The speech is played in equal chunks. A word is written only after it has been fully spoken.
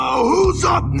Who's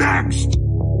up next?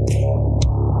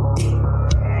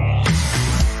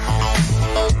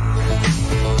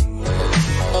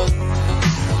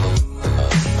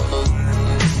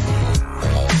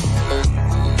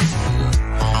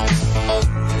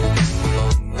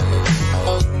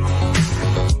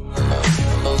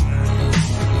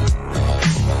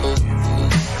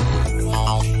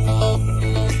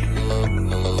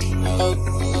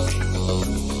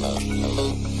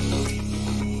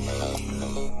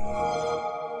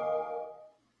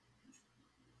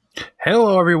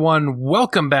 Hello, everyone.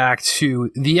 Welcome back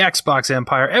to the Xbox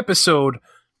Empire, episode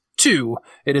 2.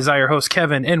 It is I, your host,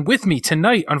 Kevin, and with me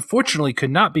tonight, unfortunately,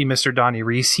 could not be Mr. Donnie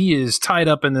Reese. He is tied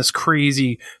up in this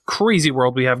crazy, crazy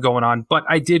world we have going on, but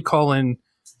I did call in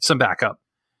some backup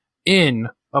in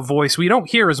a voice we don't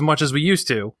hear as much as we used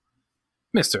to,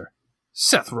 Mr.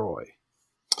 Seth Roy.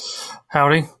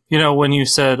 Howdy. You know, when you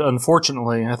said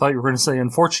unfortunately, I thought you were going to say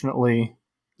unfortunately.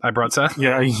 I brought Seth?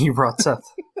 Yeah, you brought Seth.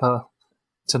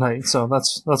 Tonight, so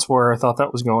that's where I thought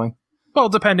that was going. Well,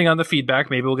 depending on the feedback,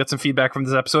 maybe we'll get some feedback from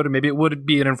this episode, and maybe it would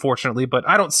be an unfortunately, but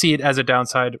I don't see it as a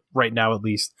downside right now, at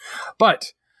least.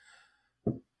 But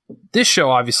this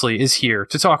show, obviously, is here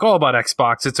to talk all about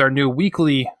Xbox. It's our new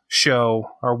weekly show,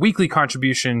 our weekly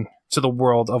contribution to the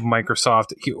world of Microsoft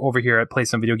over here at Play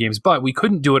Some Video Games. But we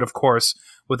couldn't do it, of course,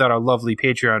 without our lovely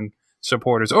Patreon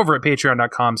supporters over at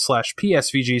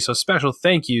patreon.com/PSVG. So special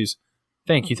thank yous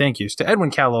to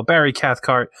Edwin Callow, Barry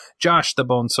Cathcart, Josh the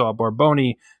Bonesaw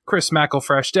Borboni, Chris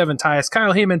McElfresh, Devin Tyus,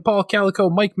 Kyle Heyman, Paul Calico,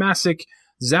 Mike Masick,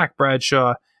 Zach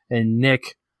Bradshaw, and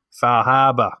Nick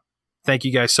Fahaba. Thank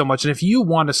you guys so much. And if you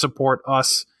want to support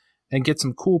us and get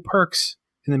some cool perks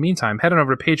in the meantime, head on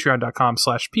over to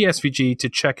patreon.com/PSVG to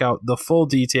check out the full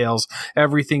details,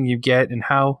 everything you get, and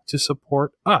how to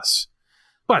support us.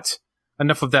 But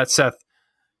enough of that, Seth.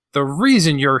 The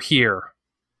reason you're here,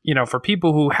 you know, for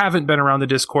people who haven't been around the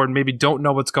Discord and maybe don't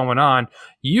know what's going on,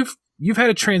 you've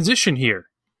had a transition here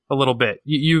a little bit.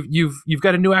 You've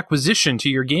got a new acquisition to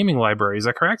your gaming library. Is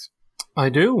that correct? I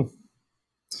do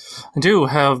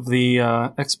have the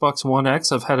Xbox One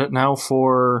X. I've had it now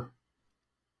for,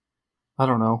 I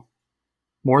don't know,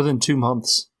 more than 2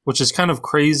 months, which is kind of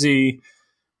crazy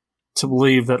to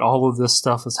believe that all of this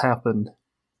stuff has happened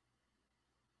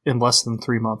in less than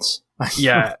 3 months.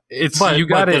 Yeah, it's but, you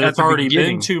got it. It's already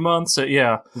been 2 months.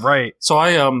 Yeah, right. So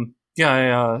I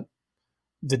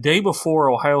the day before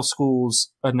Ohio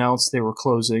schools announced they were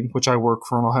closing, which I work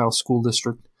for an Ohio school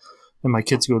district, and my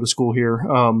kids go to school here.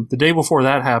 The day before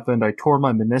that happened, I tore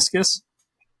my meniscus,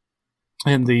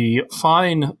 and the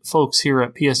fine folks here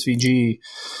at PSVG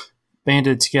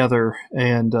banded together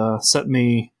and sent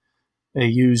me a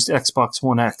used Xbox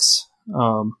One X,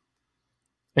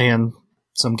 and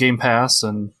some Game Pass,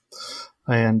 and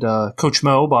Coach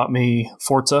Mo bought me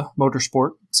Forza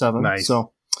Motorsport 7. Nice.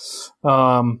 So,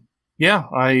 yeah,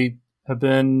 I have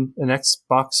been an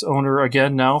Xbox owner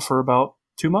again now for about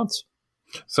 2 months.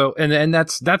 So, and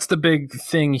that's the big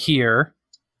thing here.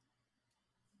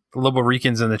 Lobo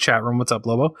Rican's in the chat room. What's up,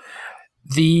 Lobo?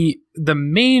 The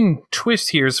main twist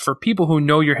here is for people who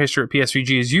know your history at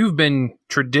PSVG is you've been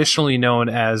traditionally known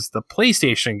as the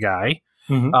PlayStation guy.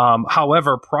 Mm-hmm.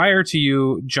 However, prior to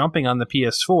you jumping on the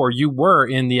PS4, you were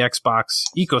in the Xbox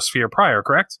ecosphere prior,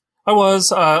 correct? I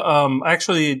was.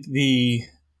 Actually, the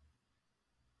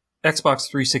Xbox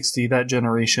 360, that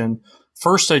generation.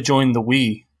 First, I joined the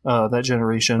Wii, that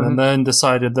generation, mm-hmm. and then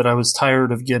decided that I was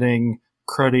tired of getting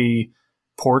cruddy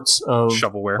ports of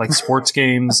shovelware, like sports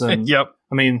games. And yep.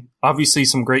 I mean, obviously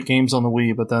some great games on the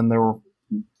Wii, but then there were,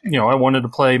 I wanted to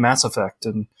play Mass Effect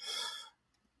and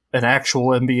an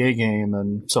actual NBA game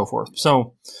and so forth.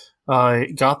 So I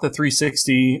got the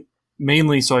 360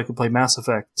 mainly so I could play Mass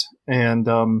Effect, and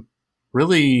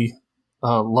really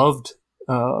loved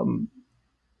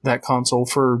that console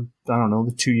for, I don't know,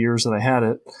 the 2 years that I had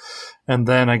it. And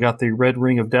then I got the Red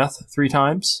Ring of Death 3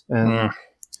 times and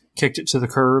kicked it to the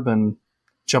curb and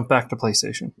jumped back to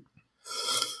PlayStation.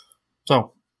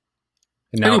 So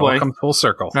and now anyway, it all comes full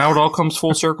circle. Now it all comes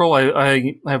full circle.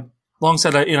 I have long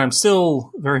said, and I'm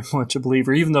still very much a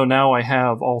believer, even though now I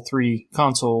have all 3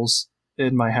 consoles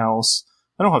in my house.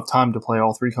 I don't have time to play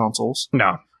all 3 consoles.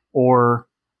 No. Or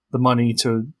the money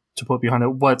to put behind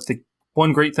it. But the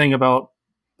one great thing about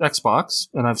Xbox,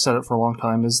 and I've said it for a long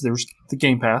time, is there's the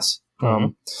Game Pass.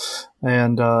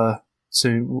 Mm-hmm.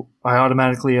 So I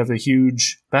automatically have a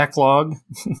huge backlog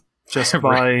just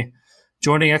by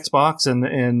joining Xbox,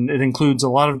 and it includes a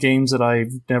lot of games that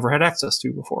I've never had access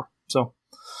to before. So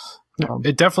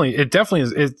it definitely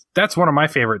is. That's one of my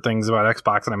favorite things about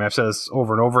Xbox, and I mean, I've said this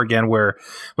over and over again, where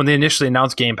when they initially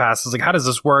announced Game Pass, it's like, how does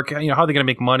this work? How are they going to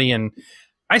make money? And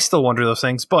I still wonder those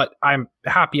things, but I'm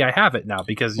happy I have it now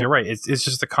because you're right. It's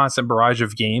just a constant barrage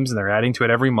of games, and they're adding to it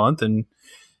every month. And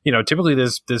typically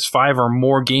there's 5 or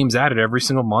more games added every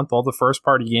single month. All the first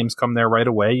party games come there right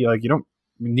away. You don't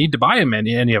need to buy them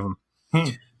any of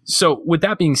them. So with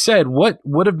that being said, what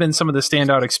would have been some of the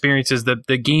standout experiences,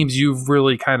 the games you've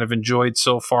really kind of enjoyed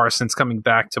so far since coming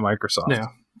back to Microsoft? Yeah.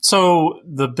 So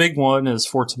the big one is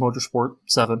Forza Motorsport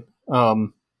 7.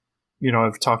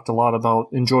 I've talked a lot about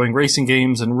enjoying racing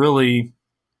games, and really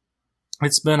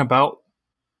it's been about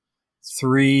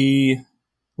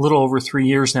little over 3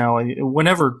 years now.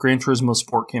 Whenever Gran Turismo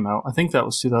Sport came out, I think that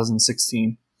was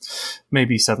 2016,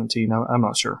 maybe 17. I'm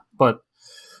not sure. But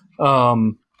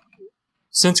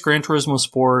since Gran Turismo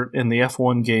Sport and the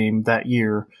F1 game that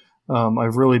year,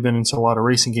 I've really been into a lot of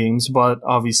racing games, but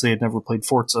obviously I'd never played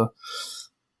Forza.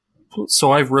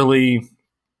 So I've really,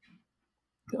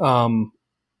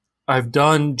 I've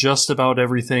done just about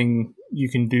everything you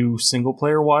can do single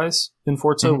player wise in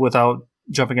Forza without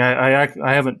jumping.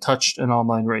 I haven't touched an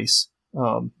online race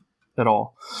at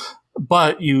all.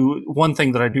 But one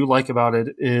thing that I do like about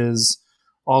it is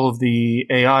all of the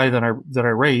AI that I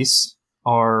race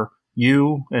are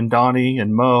you and Donnie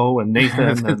and Mo and Nathan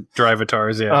and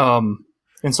Drivatars, yeah.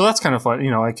 And so that's kind of fun.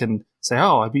 I can say,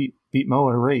 oh, I beat Mo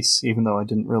in a race, even though I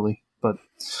didn't really. But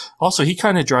also, he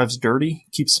kind of drives dirty,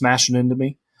 keeps smashing into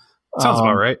me. Sounds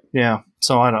about right. Yeah.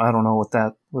 So I don't know what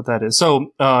that is.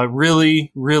 So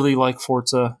really, really like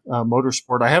Forza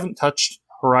Motorsport. I haven't touched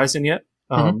Horizon yet.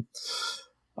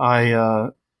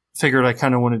 I figured I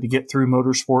kind of wanted to get through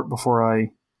Motorsport before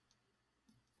I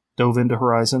dove into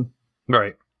Horizon.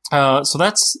 Right. So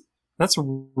that's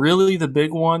really the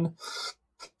big one.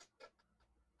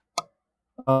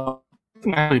 I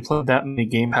haven't actually played that many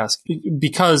Game Pass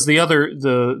because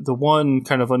the one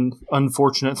kind of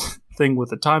unfortunate thing with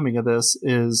the timing of this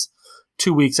is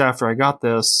 2 weeks after I got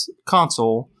this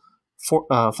console,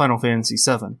 Final Fantasy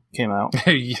VII came out.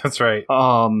 That's right.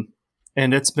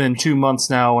 And it's been 2 months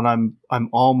now, and I'm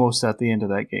almost at the end of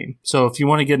that game. So if you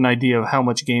want to get an idea of how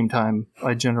much game time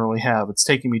I generally have, it's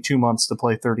taking me 2 months to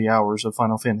play 30 hours of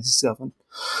Final Fantasy VII.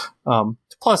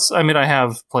 Plus, I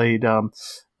have played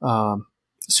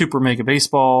Super Mega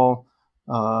Baseball,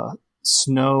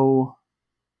 Snow.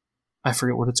 I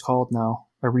forget what it's called now.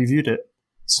 I reviewed it.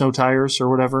 Snow Tires or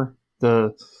whatever.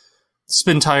 The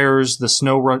Spin Tires, the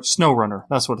Snow Runner.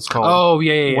 That's what it's called. Oh,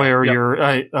 yeah. Where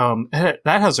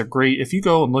that has a great. If you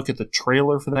go and look at the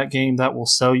trailer for that game, that will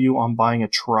sell you on buying a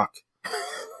truck.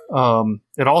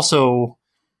 It also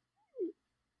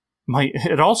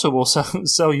will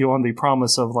sell you on the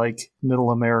promise of like Middle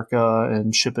America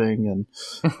and shipping, and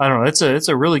I don't know. It's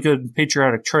a really good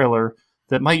patriotic trailer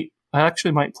that I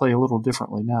actually might play a little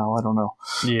differently now. I don't know.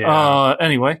 Yeah.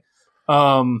 Anyway,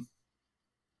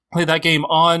 played that game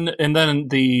on, and then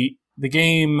the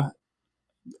game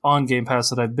on Game Pass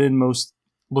that I've been most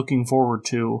looking forward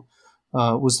to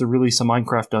was the release of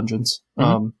Minecraft Dungeons.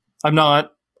 I'm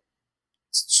not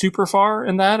super far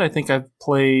in that. I think I've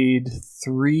played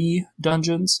 3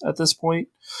 dungeons at this point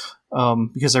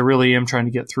because I really am trying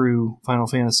to get through Final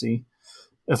Fantasy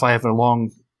if I have a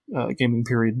long gaming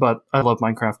period. But I love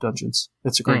Minecraft Dungeons.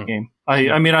 It's a great game. I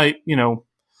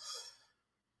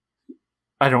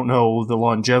don't know the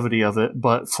longevity of it,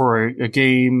 but for a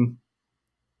game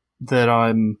that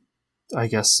I'm, I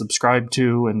guess, subscribed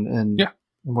to and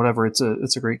whatever, it's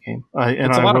a great game.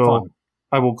 It's a lot of fun.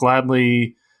 I will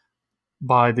gladly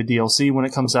buy the DLC when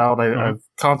it comes out. I've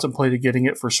contemplated getting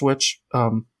it for Switch,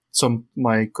 so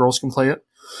my girls can play it.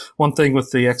 One thing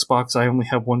with the Xbox, I only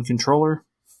have one controller,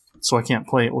 so I can't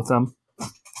play it with them.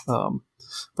 But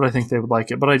I think they would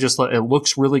like it. But it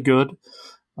looks really good,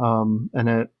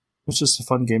 and it's just a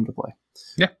fun game to play.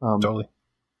 Yeah, totally.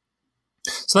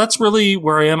 So that's really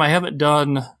where I am. I haven't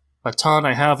done a ton.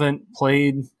 I haven't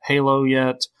played Halo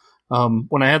yet.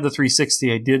 When I had the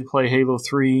 360, I did play Halo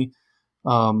 3.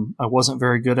 I wasn't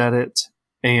very good at it.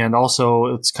 And also,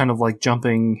 it's kind of like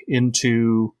jumping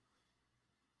into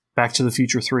Back to the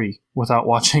Future 3 without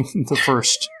watching the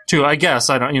first 2. I guess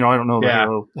I don't know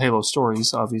the Halo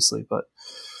stories, obviously, but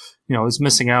I was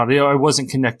missing out. I wasn't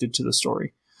connected to the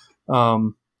story.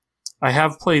 I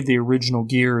have played the original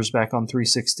Gears back on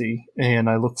 360, and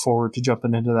I look forward to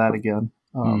jumping into that again,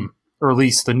 or at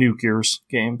least the new Gears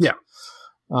game. Yeah.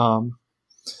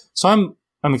 So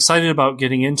I'm excited about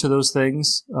getting into those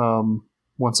things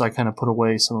once I kind of put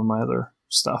away some of my other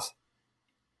stuff.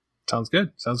 Sounds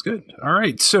good. All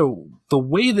right. So the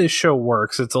way this show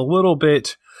works, it's a little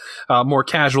bit more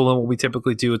casual than what we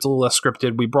typically do. It's a little less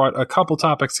scripted. We brought a couple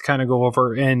topics to kind of go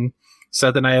over, and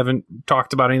Seth and I haven't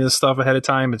talked about any of this stuff ahead of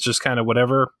time. It's just kind of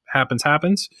whatever happens.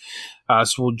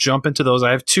 So we'll jump into those.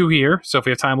 I have 2 here, so if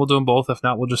we have time, we'll do them both. If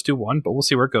not, we'll just do one, but we'll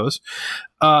see where it goes.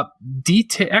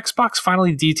 Xbox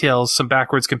finally details some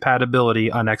backwards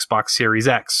compatibility on Xbox Series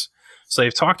X. So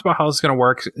they've talked about how this is going to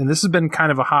work, and this has been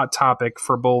kind of a hot topic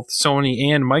for both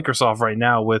Sony and Microsoft right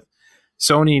now, with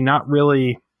Sony not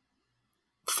really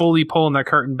fully pulling that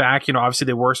curtain back. Obviously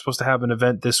they were supposed to have an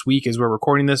event this week as we're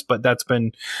recording this, but that's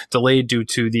been delayed due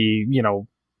to the,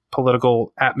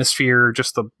 political atmosphere,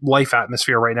 just the life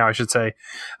atmosphere right now, I should say,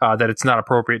 that it's not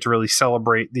appropriate to really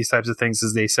celebrate these types of things,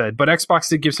 as they said. But Xbox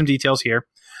did give some details here.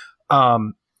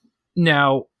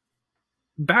 Now,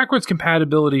 backwards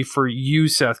compatibility for you,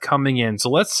 Seth, coming in. So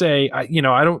let's say, I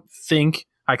don't think,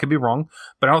 I could be wrong,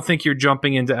 but I don't think you're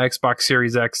jumping into Xbox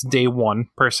Series X day one,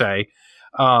 per se.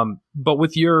 But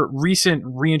with your recent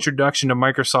reintroduction to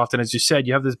Microsoft, and as you said,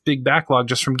 you have this big backlog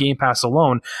just from Game Pass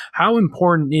alone, how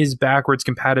important is backwards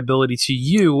compatibility to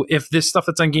you if this stuff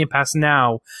that's on Game Pass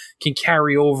now can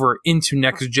carry over into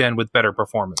next gen with better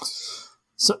performance?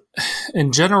 So,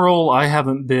 in general, I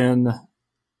haven't been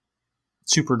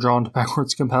super drawn to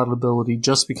backwards compatibility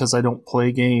just because I don't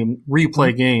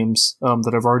replay games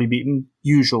that I've already beaten,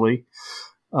 usually.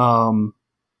 And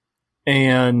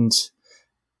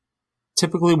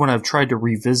typically when I've tried to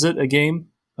revisit a game,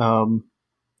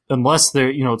 unless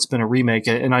it's been a remake,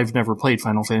 and I've never played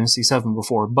Final Fantasy VII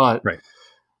before, but right.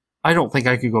 I don't think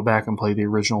I could go back and play the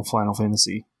original Final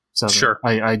Fantasy VII. Sure.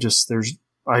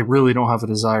 I really don't have a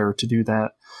desire to do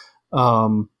that.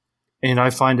 And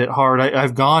I find it hard.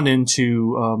 I've gone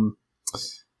into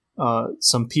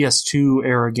some PS2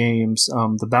 era games,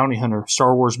 the Bounty Hunter,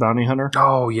 Star Wars Bounty Hunter.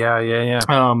 Oh, yeah.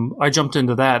 I jumped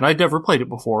into that, and I'd never played it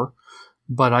before,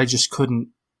 but I just couldn't.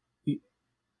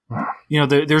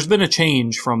 There's been a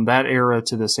change from that era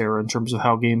to this era in terms of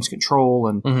how games control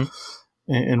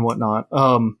and whatnot.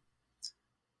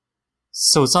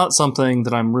 So it's not something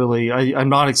that I'm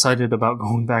not excited about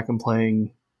going back and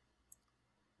playing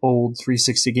old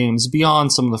 360 games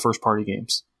beyond some of the first party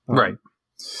games. Right.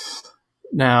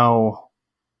 Now,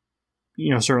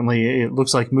 certainly it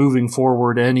looks like moving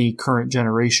forward, any current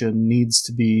generation needs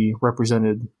to be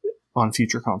represented on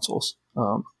future consoles.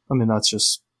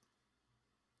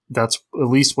 That's at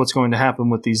least what's going to happen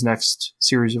with these next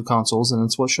series of consoles, and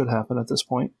it's what should happen at this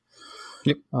point.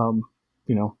 Yep.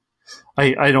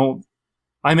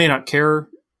 I may not care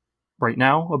right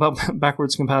now about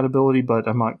backwards compatibility, but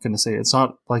I'm not going to say it's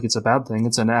not like it's a bad thing.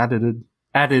 It's an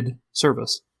added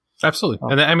service. Absolutely.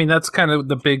 And that's kind of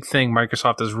the big thing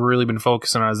Microsoft has really been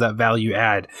focusing on, is that value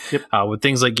add. Yep. With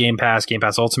things like Game Pass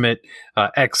Ultimate,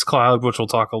 xCloud, which we'll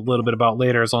talk a little bit about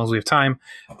later as long as we have time.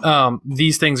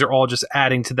 These things are all just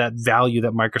adding to that value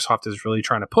that Microsoft is really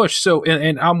trying to push. So,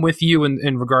 and I'm with you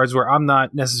in regards where I'm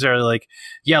not necessarily like,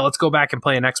 yeah, let's go back and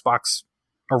play an Xbox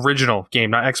original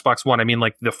game, not Xbox One. I mean,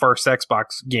 like the first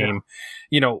Xbox game,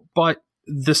 but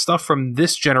the stuff from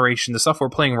this generation, the stuff we're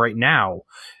playing right now,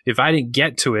 if I didn't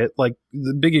get to it, like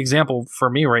the big example for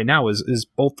me right now is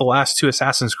both the last 2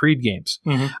 Assassin's Creed games.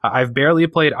 Mm-hmm. I've barely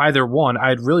played either one.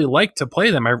 I'd really like to play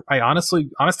them. I honest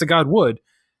to God would.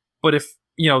 But if,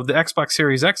 the Xbox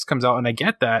Series X comes out and I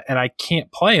get that and I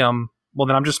can't play them, well,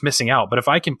 then I'm just missing out. But if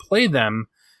I can play them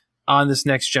on this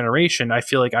next generation, I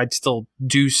feel like I'd still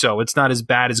do so. It's not as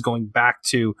bad as going back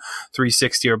to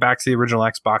 360 or back to the original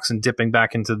Xbox and dipping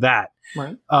back into that.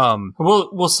 Right.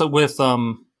 So with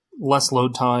less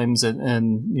load times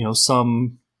and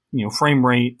some frame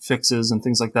rate fixes and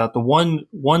things like that. The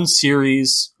one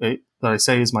series that I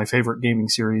say is my favorite gaming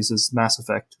series is Mass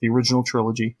Effect, the original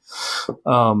trilogy.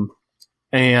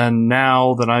 And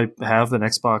now that I have an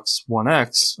Xbox One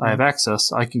X, I have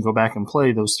access. I can go back and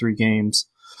play those 3 games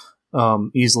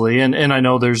easily. And I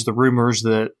know there's the rumors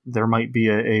that there might be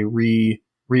a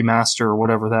remaster or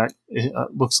whatever that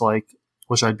looks like,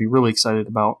 which I'd be really excited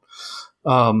about.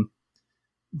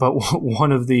 But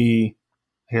one of the,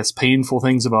 I guess, painful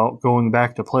things about going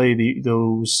back to play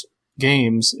those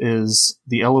games is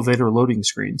the elevator loading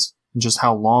screens and just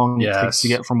how long it takes to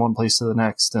get from one place to the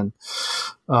next. And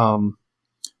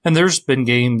there's been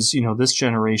games, this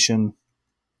generation,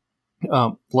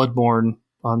 Bloodborne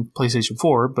on PlayStation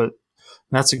 4, but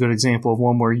that's a good example of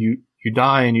one where you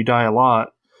die and you die a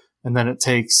lot. And then it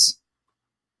takes,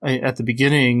 at the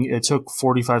beginning, it took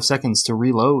 45 seconds to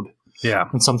reload. Yeah.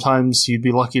 And sometimes you'd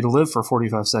be lucky to live for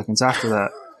 45 seconds after that.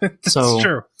 That's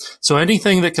true. So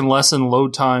anything that can lessen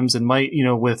load times and might,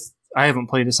 I haven't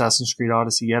played Assassin's Creed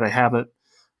Odyssey yet. I have it,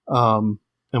 and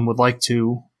would like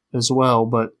to as well.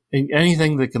 But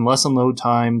anything that can lessen load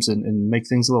times and make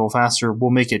things a little faster will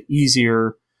make it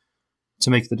easier to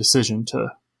make the decision to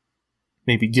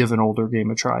maybe give an older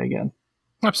game a try again.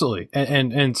 Absolutely.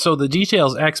 And so the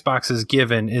details Xbox has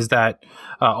given is that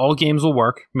all games will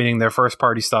work, meaning their first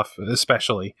party stuff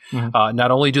especially. Mm-hmm.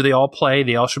 Not only do they all play,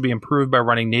 they all should be improved by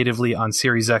running natively on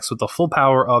Series X with the full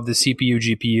power of the CPU,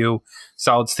 GPU,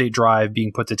 solid state drive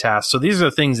being put to task. So these are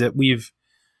the things that we've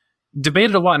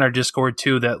debated a lot in our Discord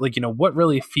too, that what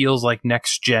really feels like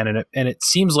next gen, and it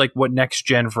seems like what next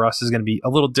gen for us is going to be a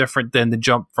little different than the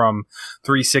jump from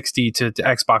 360 to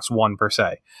Xbox One per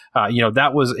se.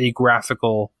 That was a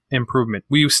graphical improvement.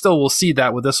 We still will see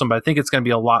that with this one, but I think it's going to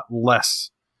be a lot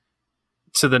less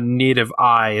to the native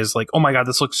eye is like, oh my god,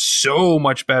 this looks so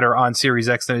much better on Series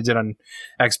X than it did on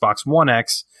Xbox One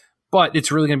X. But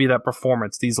it's really going to be that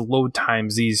performance, these load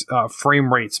times, these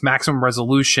frame rates, maximum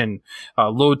resolution,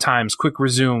 load times, quick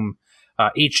resume,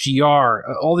 HDR,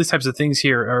 all these types of things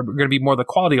here are going to be more the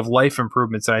quality of life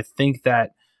improvements. And I think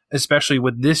that, especially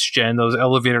with this gen, those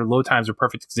elevated load times are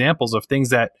perfect examples of things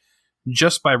that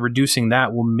just by reducing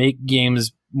that will make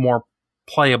games more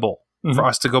playable. Mm-hmm. For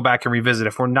us to go back and revisit.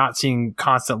 If we're not seeing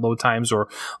constant load times or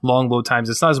long load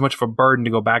times, it's not as much of a burden to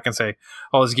go back and say,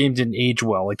 oh, this game didn't age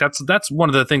well. Like that's one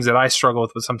of the things that I struggle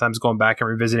with sometimes going back and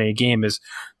revisiting a game is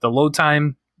the load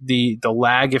time, the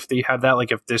lag, if they have that,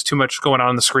 like if there's too much going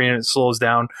on the screen and it slows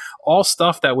down, all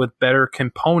stuff that with better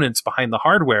components behind the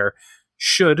hardware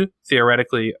should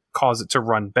theoretically cause it to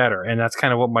run better. And that's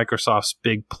kind of what Microsoft's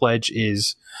big pledge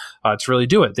is to really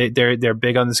do it. They're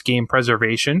big on this game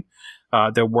preservation.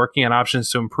 They're working on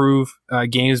options to improve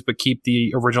games, but keep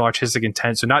the original artistic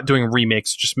intent. So not doing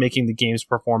remakes, just making the games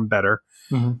perform better.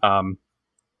 Mm-hmm.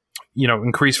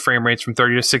 Increase frame rates from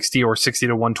 30 to 60 or 60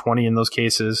 to 120 in those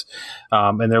cases.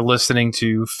 And they're listening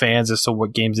to fans as to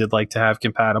what games they'd like to have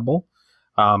compatible,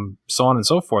 so on and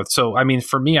so forth. So, I mean,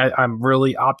 for me, I'm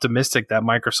really optimistic that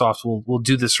Microsoft will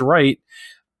do this right.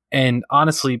 And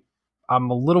honestly, I'm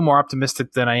a little more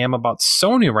optimistic than I am about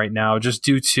Sony right now, just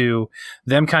due to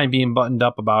them kind of being buttoned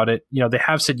up about it. They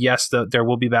have said, yes, that there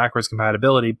will be backwards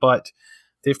compatibility, but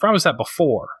they've promised that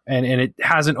before, and it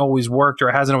hasn't always worked, or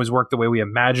it hasn't always worked the way we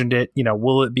imagined it.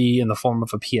 Will it be in the form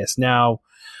of a PS Now,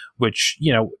 which,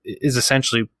 is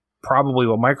essentially probably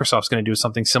what Microsoft's going to do, is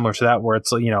something similar to that, where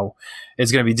it's,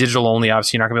 it's going to be digital only.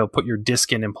 Obviously, you're not going to be able to put your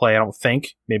disc in and play, I don't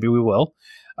think. Maybe we will.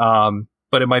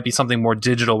 But it might be something more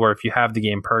digital, where if you have the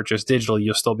game purchased digitally,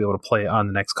 you'll still be able to play it on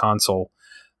the next console.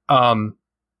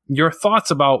 Your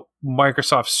thoughts about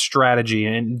Microsoft's strategy,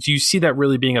 and do you see that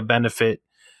really being a benefit,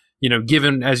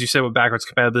 given, as you said, with backwards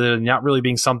compatibility, not really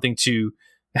being something to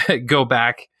go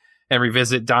back and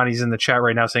revisit? Donnie's in the chat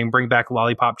right now saying, bring back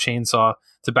Lollipop Chainsaw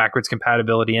to backwards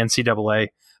compatibility, NCAA.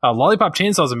 Lollipop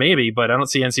Chainsaw is a maybe, but I don't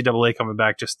see NCAA coming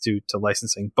back just due to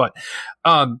licensing. But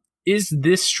is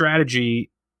this strategy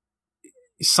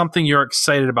something you're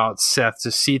excited about, Seth,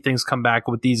 to see things come back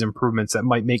with these improvements that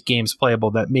might make games playable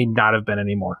that may not have been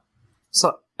anymore?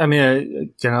 So, I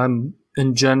mean, again, I'm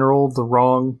in general the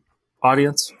wrong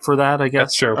audience for that, I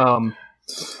guess. That's true.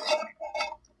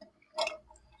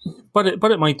 But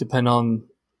it might depend on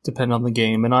the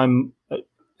game, and I'm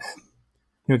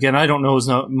again, I don't know as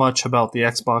much about the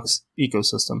Xbox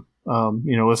ecosystem.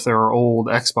 If there are old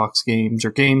Xbox games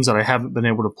or games that I haven't been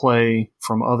able to play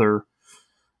from other.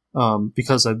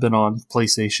 Because I've been on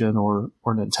PlayStation or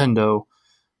Nintendo,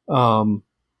 I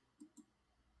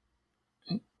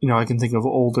can think of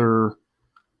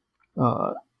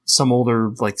some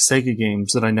older like Sega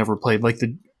games that I never played, like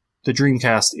the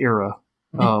Dreamcast era.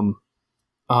 Mm-hmm.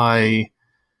 I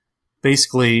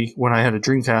basically, when I had a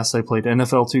Dreamcast, I played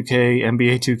NFL 2K,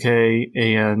 NBA 2K,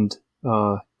 and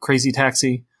Crazy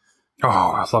Taxi. Oh,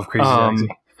 I love Crazy Taxi.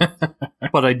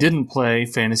 But I didn't play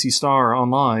Phantasy Star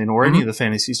Online or any of the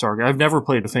Phantasy Star games. I've never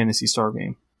played a Phantasy Star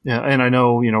game. Yeah, and I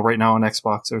know, right now on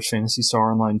Xbox there's Phantasy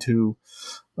Star Online too.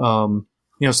 So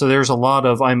there's a lot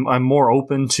of I'm more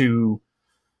open to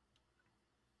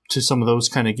some of those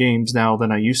kind of games now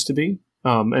than I used to be.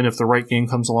 And if the right game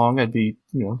comes along, I'd be,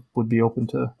 would be open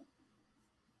to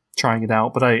trying it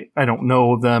out. But I don't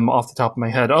know them off the top of my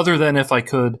head, other than if I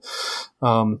could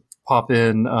pop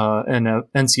in an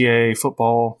NCAA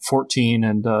football 14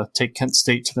 and take Kent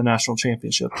State to the national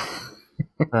championship.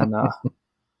 Then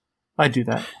I'd do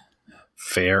that.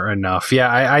 Fair enough.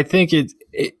 Yeah, I think it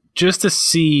just to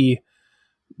see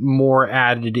more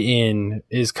added in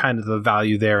is kind of the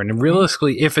value there. And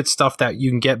realistically, if it's stuff that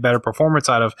you can get better performance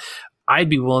out of, I'd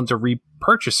be willing to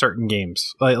repurchase certain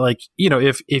games. Like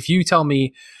if you tell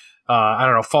me, I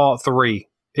don't know, Fallout 3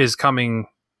 is coming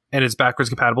and it's backwards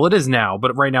compatible. It is now,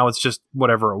 but right now it's just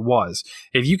whatever it was.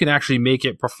 If you can actually make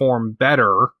it perform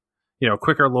better,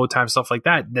 quicker load time, stuff like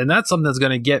that, then that's something that's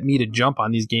going to get me to jump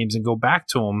on these games and go back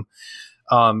to them.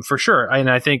 For sure. And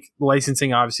I think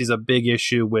licensing obviously is a big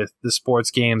issue with the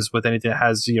sports games, with anything that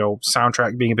has,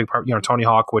 soundtrack being a big part, Tony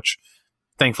Hawk, which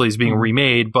thankfully is being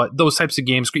remade, but those types of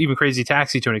games, even Crazy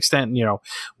Taxi to an extent,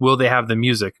 will they have the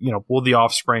music? Will the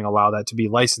Offspring allow that to be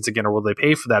licensed again, or will they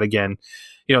pay for that again?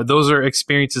 Those are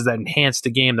experiences that enhance the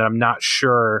game that I'm not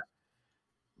sure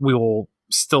we will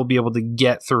still be able to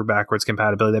get through backwards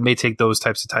compatibility. That may take those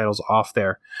types of titles off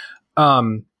there.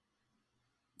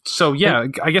 So yeah,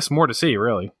 I guess more to see,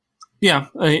 really. Yeah,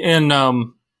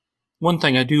 and one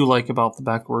thing I do like about the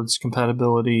backwards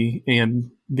compatibility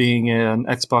and being an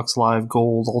Xbox Live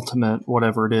Gold Ultimate,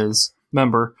 whatever it is,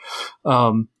 member,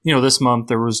 this month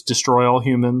there was Destroy All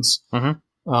Humans,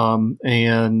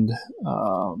 and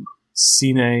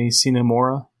Sine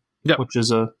Mora, which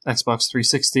is a Xbox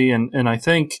 360, and I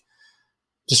think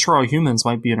Destroy All Humans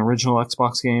might be an original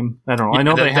Xbox game. I don't know. I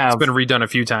know they have been redone a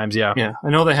few times. Yeah, I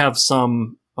know they have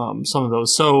some of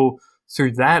those. So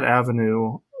through that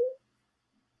avenue,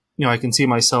 I can see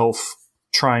myself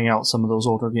trying out some of those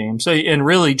older games. So, and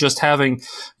really just having,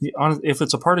 if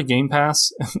it's a part of Game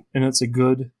Pass and it's a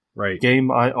good game,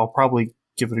 I'll probably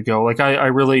give it a go. Like I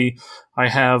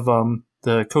have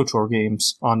the KOTOR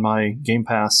games on my Game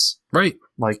Pass,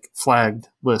 like flagged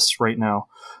list right now.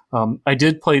 I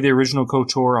did play the original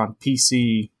KOTOR on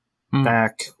PC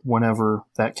back whenever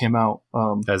that came out.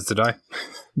 As did I.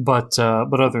 But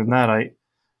other than that,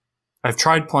 I've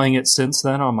tried playing it since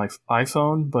then on my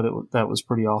iPhone, but that was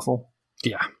pretty awful.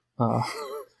 Yeah.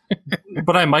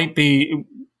 But I might be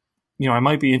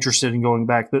interested in going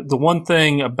back. The one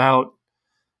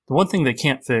thing they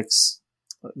can't fix,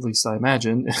 at least I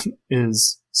imagine,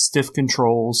 is stiff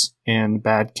controls and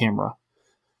bad camera.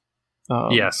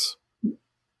 Yes.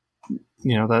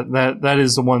 That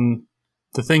is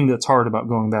the thing that's hard about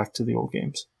going back to the old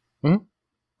games. Mm-hmm.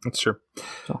 That's true.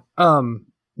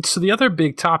 So the other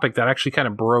big topic that actually kind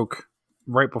of broke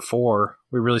right before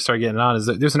we really started getting on is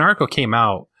that there's an article came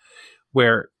out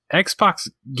where Xbox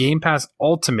Game Pass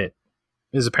Ultimate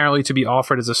is apparently to be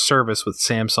offered as a service with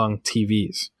Samsung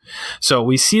TVs. So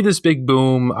we see this big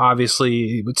boom,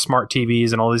 obviously, with smart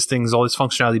TVs and all these things, all this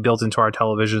functionality built into our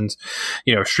televisions,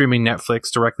 streaming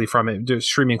Netflix directly from it,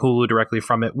 streaming Hulu directly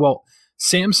from it. Well,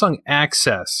 Samsung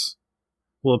Access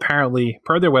will apparently,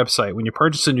 per their website, when you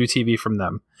purchase a new TV from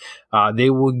them,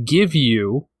 they will give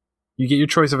you get your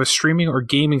choice of a streaming or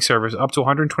gaming service up to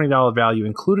 $120 value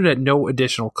included at no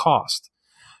additional cost.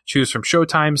 Choose from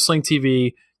Showtime, Sling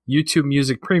TV, YouTube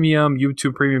Music Premium,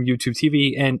 YouTube Premium, YouTube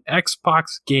TV, and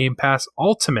Xbox Game Pass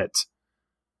Ultimate.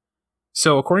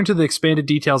 So according to the expanded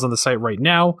details on the site right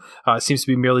now, it seems to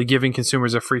be merely giving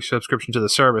consumers a free subscription to the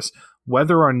service.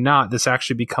 Whether or not this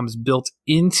actually becomes built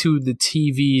into the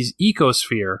TV's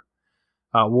ecosphere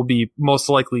will be most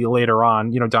likely later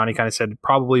on. Donnie kind of said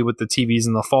probably with the TVs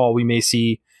in the fall, we may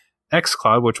see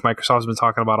xCloud, which Microsoft's been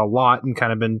talking about a lot and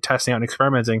kind of been testing out and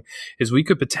experimenting, is we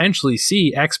could potentially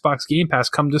see Xbox Game Pass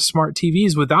come to smart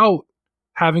TVs without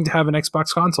having to have an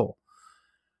Xbox console.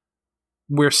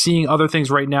 We're seeing other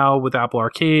things right now with Apple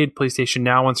Arcade, PlayStation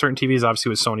Now on certain TVs, obviously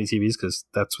with Sony TVs, because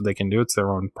that's what they can do. It's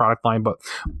their own product line. But,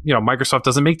 Microsoft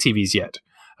doesn't make TVs yet.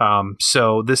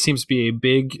 So this seems to be a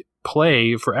big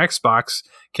play for Xbox,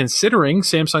 considering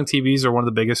Samsung TVs are one of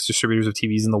the biggest distributors of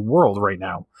TVs in the world right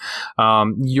now.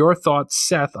 Your thoughts,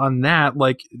 Seth, on that,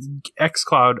 like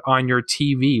xCloud on your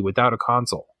TV without a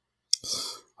console?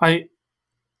 I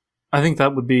think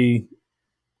that would be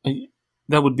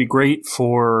great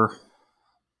for...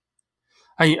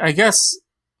 I guess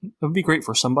it would be great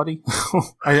for somebody.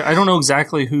 I don't know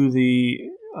exactly who the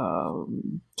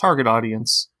target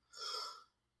audience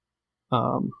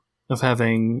of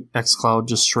having xCloud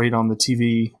just straight on the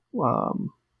TV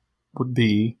would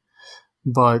be.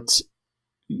 But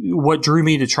what drew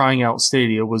me to trying out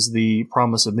Stadia was the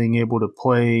promise of being able to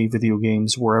play video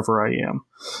games wherever I am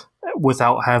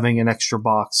without having an extra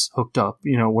box hooked up.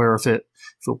 Where if it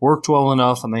worked well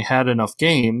enough and they had enough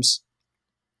games,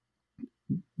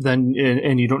 then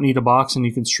and you don't need a box and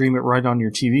you can stream it right on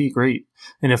your TV, great.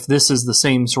 And if this is the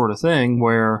same sort of thing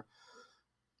where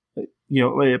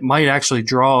it might actually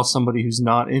draw somebody who's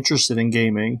not interested in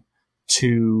gaming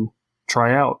to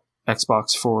try out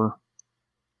Xbox for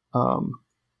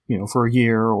for a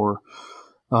year, or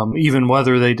even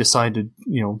whether they decide to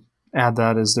add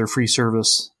that as their free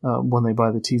service when they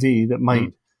buy the TV, that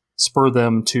might spur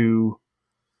them to,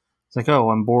 it's like,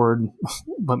 oh, I'm bored,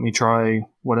 let me try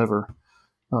whatever.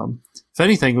 If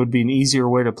anything, it would be an easier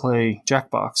way to play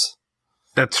Jackbox.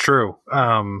 That's true.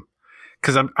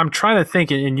 Because I'm trying to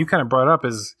think, and you kind of brought up,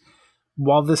 is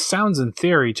while this sounds in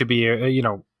theory to be a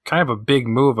kind of a big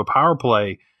move, a power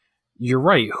play, you're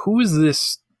right. Who is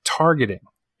this targeting?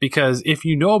 because if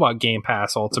you know about Game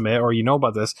Pass Ultimate or you know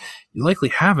about this, you likely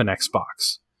have an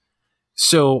Xbox.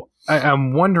 So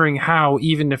I'm wondering how,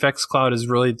 even if xCloud is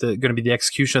really going to be the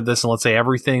execution of this, and let's say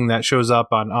everything that shows up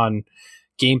on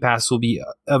Game Pass will be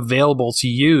available to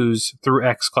use through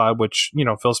xCloud, which,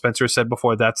 Phil Spencer said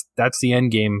before, that's the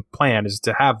end game plan, is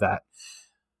to have that.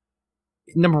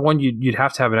 Number one, you'd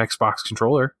have to have an Xbox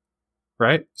controller,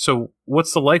 right? So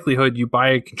what's the likelihood you buy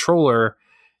a controller,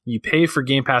 you pay for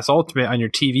Game Pass Ultimate on your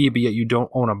TV, but yet you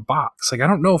don't own a box? Like, I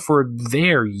don't know if we're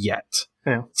there yet.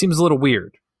 Yeah. It seems a little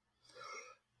weird.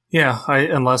 Yeah,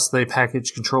 unless they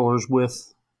package controllers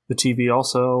with the TV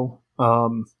also.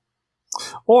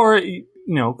 Or, it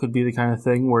could be the kind of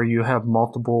thing where you have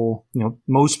multiple,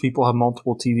 most people have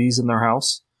multiple TVs in their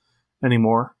house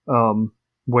anymore,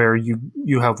 where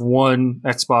you have one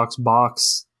Xbox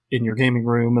box in your gaming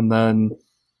room, and then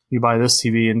you buy this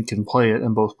TV and can play it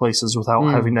in both places without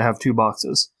having to have two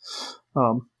boxes.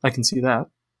 I can see that.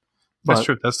 That's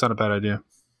true. That's not a bad idea.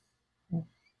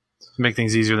 Make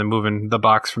things easier than moving the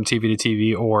box from TV to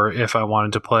TV, or if I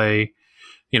wanted to play,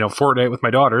 Fortnite with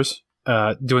my daughters,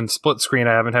 doing split screen,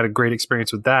 I haven't had a great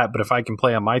experience with that. But if I can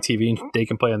play on my TV and they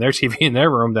can play on their TV in their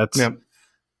room,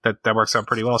 that works out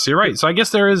pretty well. So you're right. So I guess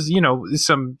there is,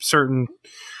 some certain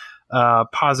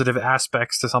positive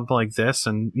aspects to something like this,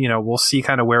 and we'll see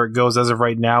kind of where it goes. As of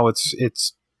right now, it's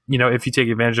if you take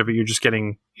advantage of it, you're just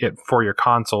getting it for your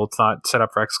console. It's not set up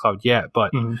for xCloud yet,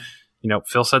 but.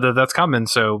 Phil said that that's coming,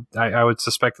 so I would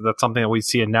suspect that that's something that we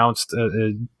see announced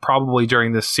probably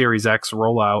during this Series X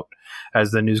rollout as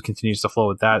the news continues to flow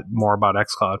with that, more about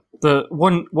xCloud. The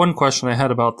one question I had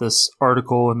about this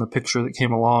article and the picture that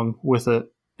came along with it,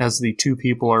 as the two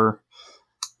people are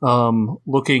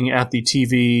looking at the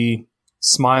TV,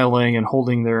 smiling and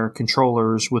holding their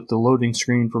controllers with the loading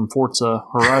screen from Forza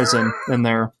Horizon in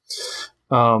there.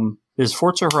 Is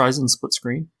Forza Horizon split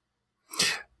screen?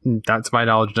 Not to my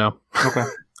knowledge, no. Okay.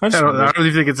 I don't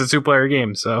even think it's a two-player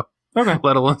game, so okay.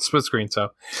 Let alone split screen. So,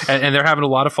 and they're having a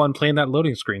lot of fun playing that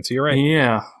loading screen. So you're right.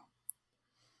 Yeah.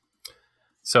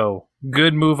 So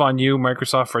good move on you,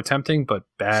 Microsoft, for attempting, but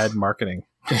bad marketing.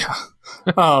 Yeah.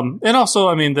 And also,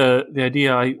 I mean, the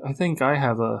idea. I think I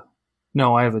have a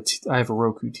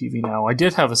Roku TV now. I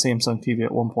did have a Samsung TV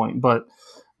at one point, but.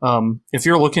 If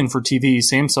you're looking for TV,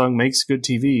 Samsung makes good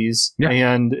TVs. Yeah.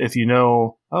 And if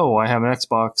I have an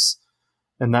Xbox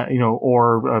and that,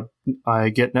 or I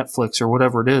get Netflix or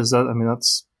whatever it is,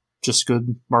 that's just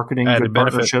good marketing, good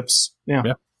partnerships.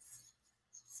 Yeah.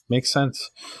 Makes sense.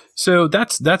 So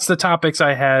that's the topics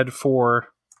I had for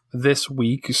this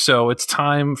week. So it's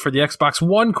time for the Xbox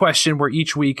One question, where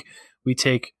each week we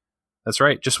take, that's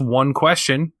right, just one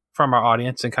question from our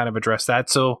audience and kind of address that.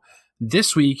 So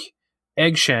this week,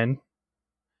 Egg Shen,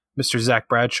 Mr. Zach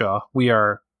Bradshaw, we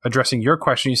are addressing your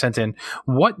question you sent in.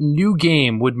 What new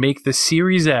game would make the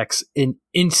Series X an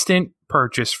instant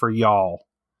purchase for y'all?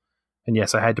 And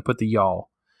yes, I had to put the y'all.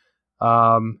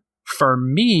 For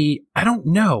me, I don't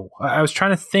know. I was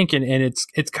trying to think, and it's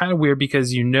kind of weird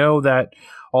because that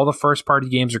all the first-party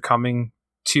games are coming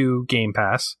to Game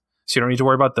Pass, so you don't need to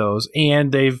worry about those.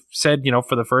 And they've said,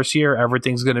 for the first year,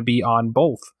 everything's going to be on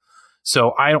both.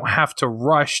 So I don't have to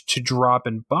rush to drop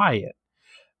and buy it.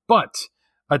 But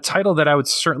a title that I would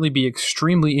certainly be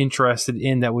extremely interested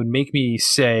in that would make me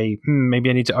say, maybe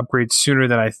I need to upgrade sooner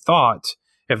than I thought,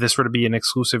 if this were to be an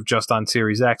exclusive just on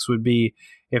Series X, would be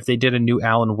if they did a new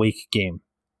Alan Wake game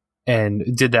and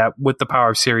did that with the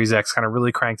power of Series X, kind of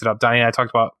really cranked it up. Donnie and I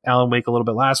talked about Alan Wake a little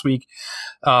bit last week.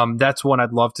 That's one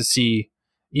I'd love to see.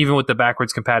 Even with the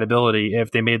backwards compatibility,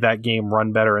 if they made that game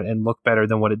run better and look better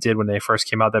than what it did when they first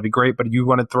came out, that'd be great. But you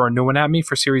want to throw a new one at me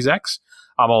for Series X,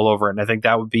 I'm all over it. And I think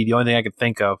that would be the only thing I could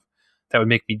think of that would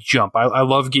make me jump. I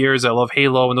love Gears, I love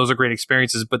Halo, and those are great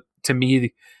experiences. But to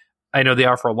me, I know they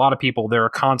are for a lot of people. They're a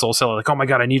console seller, like, oh my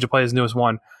God, I need to play this newest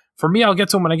one. For me, I'll get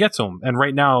to them when I get to them. And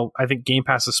right now, I think Game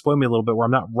Pass has spoiled me a little bit where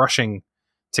I'm not rushing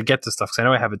to get this stuff because I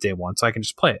know I have it day one, so I can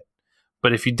just play it.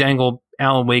 But if you dangle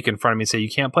Alan Wake in front of me and say, you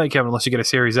can't play it, Kevin, unless you get a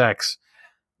Series X,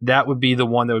 that would be the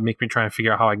one that would make me try and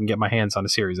figure out how I can get my hands on a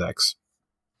Series X.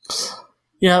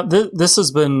 Yeah, this has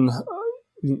been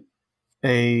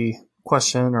a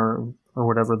question or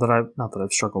whatever that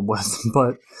I've struggled with,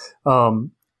 but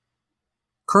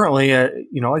currently, I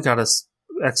got a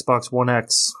Xbox One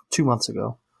X 2 months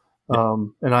ago,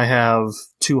 and I have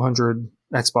 200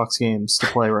 Xbox games to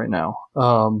play right now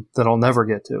that I'll never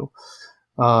get to.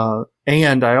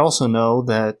 And I also know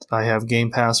that I have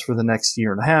Game Pass for the next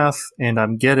year and a half, and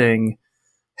I'm getting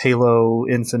Halo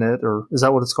Infinite, or is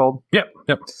that what it's called? Yep.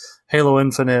 Halo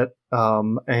Infinite,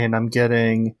 and I'm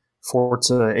getting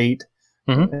Forza 8.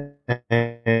 Mm-hmm.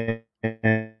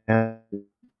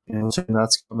 assuming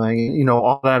that's coming,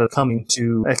 all that is coming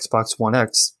to Xbox One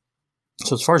X.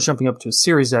 So as far as jumping up to a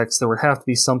Series X, there would have to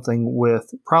be something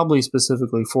with probably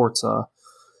specifically Forza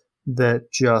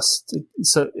that just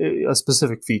a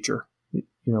specific feature.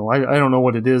 I don't know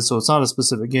what it is, so it's not a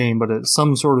specific game, but it's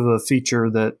some sort of a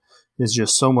feature that is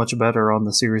just so much better on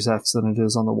the Series X than it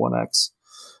is on the One X.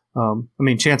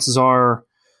 Chances are,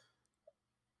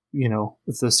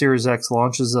 if the Series X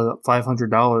launches at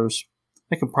 $500,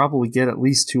 I could probably get at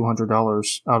least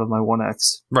 $200 out of my One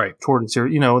X. Right. Toward the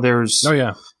Series. There's... Oh,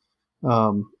 yeah.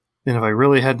 And if I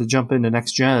really had to jump into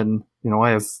next gen, I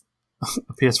have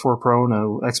a PS4 Pro and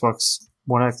a Xbox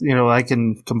One X. I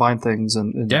can combine things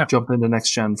and jump into next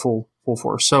gen full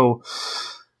force. So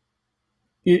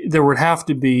there would have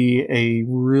to be a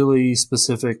really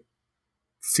specific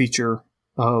feature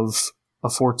of a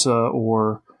Forza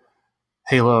or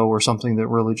Halo or something that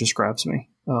really just grabs me.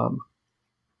 And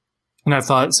I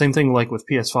thought same thing like with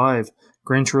PS5.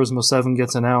 Gran Turismo 7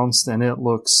 gets announced and it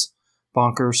looks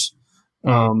bonkers.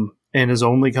 And is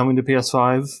only coming to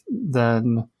PS5,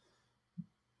 then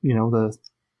the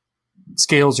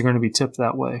scales are going to be tipped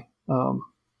that way.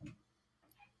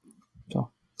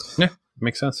 Yeah,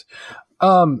 makes sense.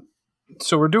 So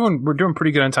we're doing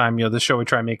pretty good on time. This show we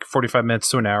try and make 45 minutes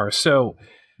to an hour, so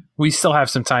we still have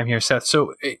some time here, Seth.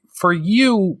 So for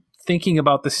you, thinking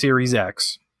about the Series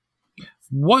X,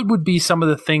 what would be some of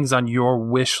the things on your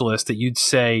wish list that you'd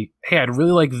say, hey, I'd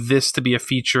really like this to be a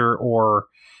feature or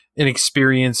an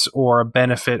experience or a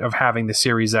benefit of having the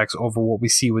Series X over what we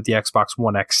see with the Xbox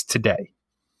One X today?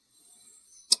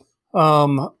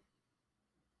 Kind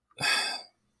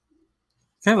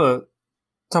of a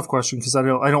tough question because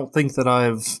I don't think that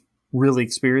I've really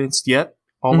experienced yet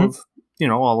all of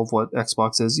what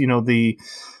Xbox is. The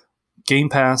Game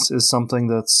Pass is something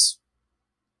that's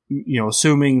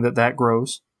assuming that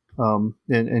grows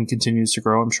and continues to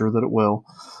grow. I'm sure that it will.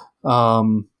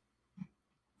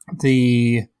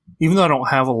 Even though I don't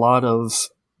have a lot of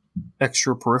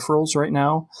extra peripherals right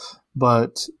now,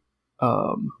 but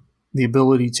the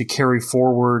ability to carry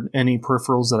forward any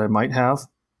peripherals that I might have,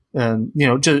 and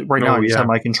just right now I just have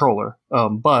my controller.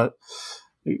 But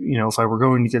if I were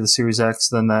going to get a Series X,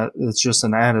 then that it's just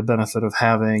an added benefit of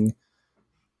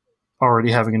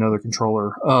already having another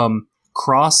controller.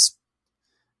 Cross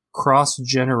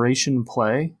generation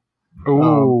play.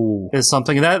 Is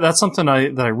something that's something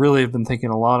that I really have been thinking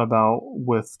a lot about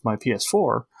with my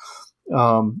PS4,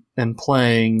 and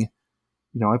playing.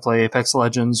 I play Apex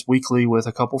Legends weekly with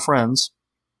a couple friends,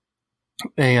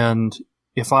 and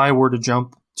if I were to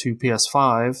jump to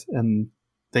PS5 and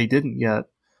they didn't yet,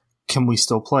 can we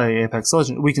still play Apex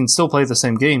Legends? We can still play the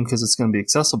same game because it's going to be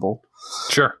accessible.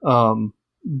 Sure.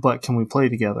 But can we play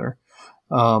together?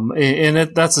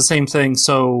 That's the same thing.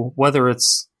 So whether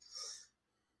it's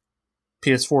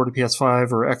PS4 to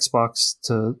PS5 or Xbox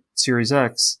to Series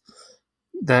X,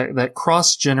 that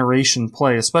cross-generation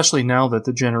play, especially now that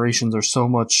the generations are so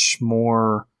much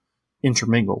more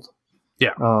intermingled.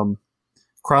 Yeah.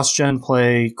 Cross-gen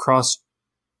play,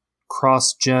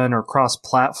 cross-gen or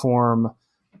cross-platform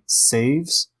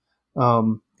saves.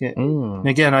 Again,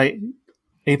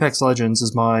 Apex Legends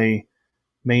is my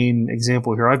main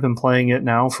example here. I've been playing it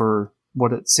now for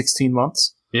 16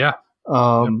 months. Yeah.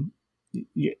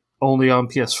 Only on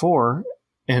PS4,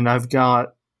 and I've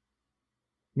got,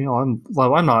 I'm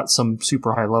not some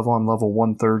super high level. I'm level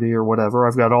 130 or whatever.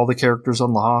 I've got all the characters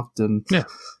unlocked and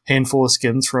handful of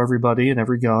skins for everybody and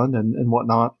every gun and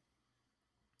whatnot.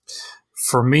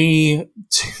 For me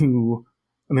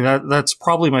that's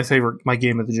probably my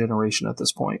game of the generation at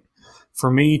this point. For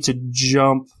me to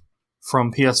jump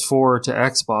from PS4 to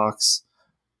Xbox,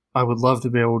 I would love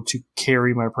to be able to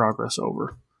carry my progress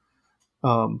over.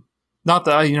 Not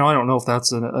that I don't know if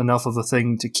that's enough of a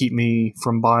thing to keep me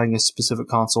from buying a specific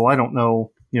console. I don't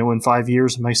know. In 5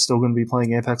 years, am I still going to be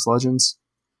playing Apex Legends?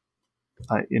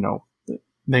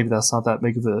 Maybe that's not that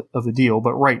big of a deal.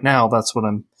 But right now, that's what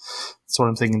I'm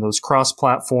thinking. Those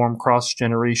cross-platform,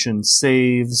 cross-generation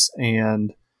saves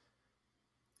and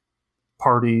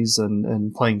parties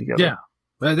and playing together.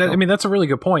 Yeah, that's a really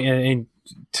good point. And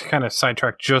to kind of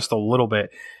sidetrack just a little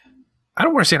bit, I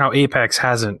don't understand how Apex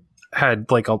hasn't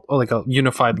had like a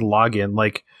unified login.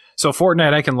 Like, so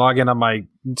Fortnite, I can log in on my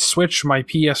Switch, my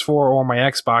PS4, or my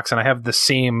Xbox, and I have the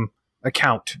same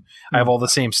account. I have all the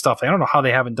same stuff. I don't know how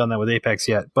they haven't done that with Apex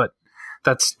yet, but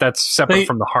that's separate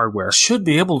from the hardware. Should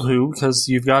be able to, because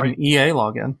you've got an EA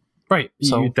login, right?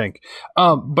 So you'd think.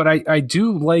 But I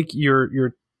do like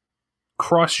your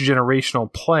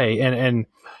cross-generational play, and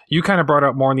you kind of brought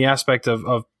up more in the aspect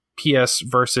of PS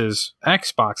versus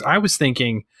Xbox. I was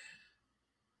thinking,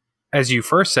 as you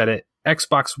first said it,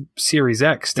 Xbox Series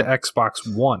X to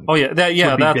Xbox One. Oh yeah,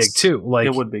 that's big too. Like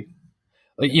it would be.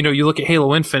 Like, you know, you look at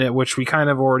Halo Infinite, which we kind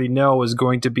of already know is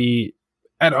going to be,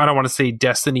 I don't want to say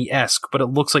Destiny-esque, but it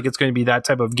looks like it's going to be that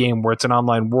type of game where it's an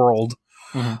online world.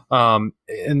 Mm-hmm.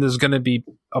 And there's going to be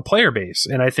a player base.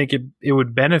 And I think it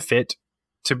would benefit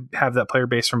to have that player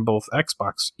base from both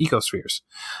Xbox ecospheres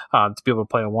to be able to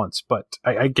play at once. But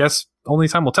I guess only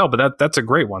time will tell. But that's a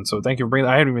great one. So thank you for bringing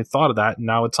that. I hadn't even thought of that. And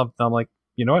now it's something I'm like,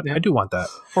 you know what? Yeah. I do want that.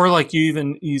 Or like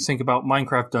you think about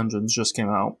Minecraft Dungeons just came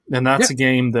out. And that's a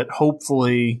game that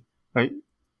hopefully, I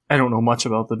don't know much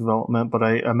about the development, but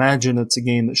I imagine it's a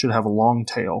game that should have a long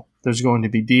tail. There's going to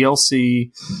be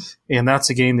DLC, and that's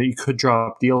a game that you could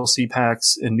drop DLC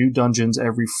packs and new dungeons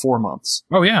every 4 months.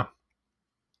 Oh, yeah.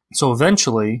 So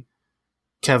eventually,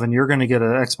 Kevin, you're going to get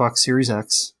an Xbox Series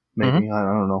X, maybe, I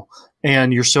don't know.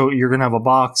 And you're going to have a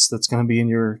box that's going to be in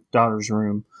your daughter's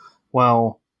room.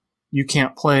 Well, you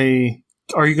can't play.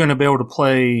 Are you going to be able to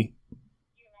play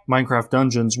Minecraft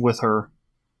Dungeons with her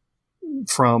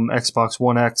from Xbox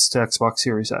One X to Xbox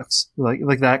Series X?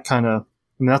 Like that kind of. I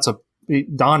mean, that's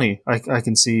Donnie. I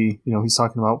can see. You know, he's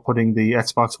talking about putting the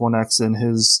Xbox One X in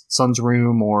his son's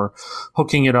room or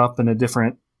hooking it up in a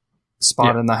different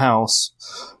spot in the house.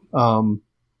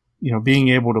 You know, being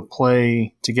able to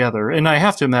play together. And I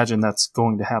have to imagine that's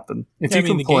going to happen. If you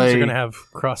can the play, games are going to have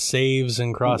cross saves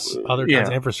and cross other kinds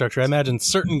of infrastructure. I imagine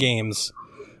certain games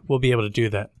will be able to do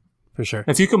that for sure.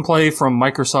 If you can play from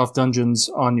Microsoft Dungeons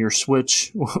on your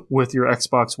Switch with your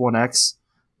Xbox One X,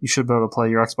 you should be able to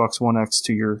play your Xbox One X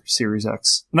to your Series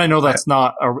X. And I know that's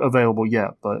not available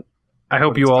yet, but I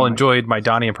hope you all enjoyed my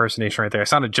Donnie impersonation right there. I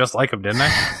sounded just like him, didn't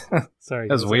I? Sorry.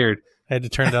 That was weird. I had to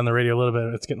turn down the radio a little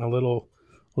bit. It's getting a little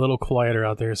quieter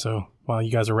out there, so while you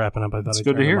guys are wrapping up, I thought I'd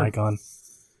turn the mic on.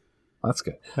 That's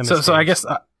good. So I guess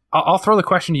I'll throw the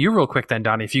question to you real quick then,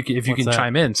 Donnie, if you can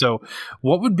chime in. So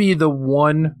what would be the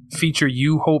one feature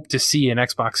you hope to see in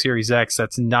Xbox Series X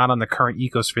that's not on the current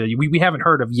ecosphere we haven't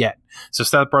heard of yet? So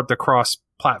Seth brought up the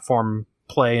cross-platform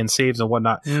play and saves and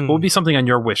whatnot. What would be something on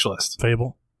your wish list?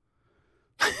 Fable.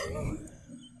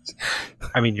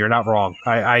 I mean, you're not wrong.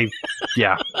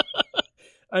 Yeah.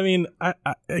 I mean,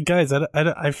 guys,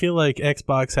 I feel like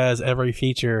Xbox has every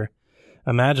feature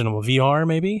imaginable. VR,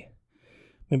 maybe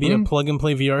a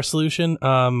plug-and-play VR solution.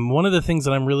 One of the things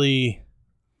that I'm really,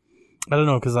 I don't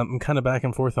know, because I'm kind of back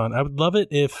and forth on, I would love it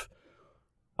if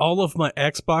all of my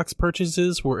Xbox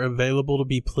purchases were available to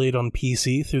be played on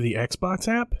PC through the Xbox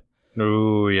app.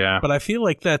 Oh, yeah. But I feel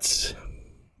like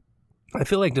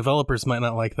developers might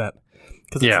not like that,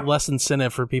 because it's less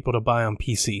incentive for people to buy on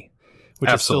PC. Which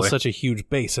Absolutely. Is still such a huge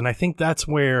base. And I think that's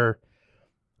where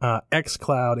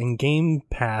xCloud and Game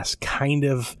Pass kind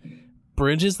of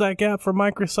bridges that gap for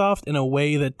Microsoft in a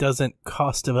way that doesn't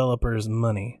cost developers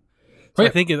money. So I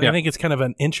think it's kind of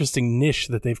an interesting niche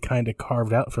that they've kind of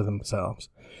carved out for themselves.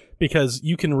 Because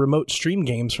you can remote stream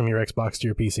games from your Xbox to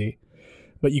your PC,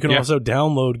 but you can also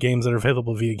download games that are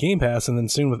available via Game Pass, and then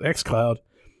soon with xCloud,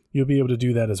 you'll be able to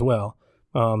do that as well.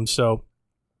 So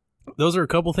those are a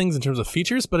couple things in terms of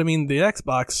features, but I mean, the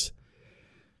Xbox,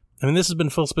 this has been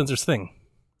Phil Spencer's thing,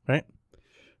 right?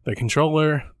 The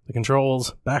controller, the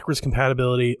controls, backwards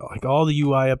compatibility, like all the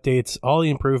UI updates, all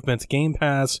the improvements, Game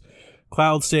Pass,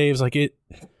 cloud saves, like it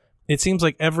seems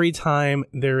like every time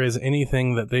there is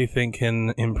anything that they think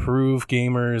can improve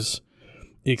gamers'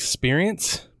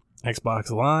 experience, Xbox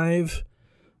Live,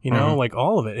 like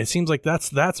all of it. It seems like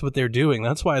that's what they're doing.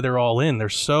 That's why they're all in. They're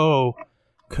so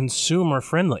consumer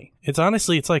friendly. It's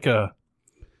like I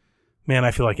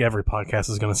feel like every podcast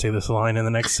is going to say this line in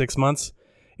the next 6 months.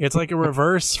 It's like a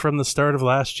reverse from the start of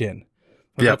last gen.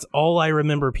 That's all I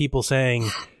remember people saying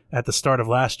at the start of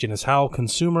last gen is how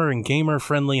consumer and gamer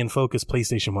friendly and focused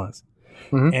PlayStation was.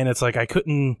 And it's like I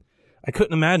couldn't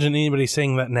imagine anybody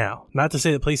saying that now. Not to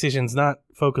say that PlayStation's not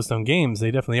focused on games.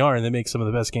 They definitely are, and they make some of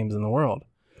the best games in the world.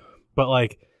 But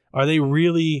like, are they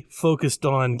really focused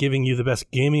on giving you the best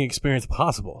gaming experience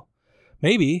possible?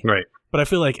 Maybe. Right. But I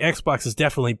feel like Xbox has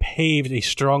definitely paved a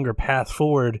stronger path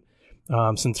forward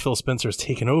since Phil Spencer has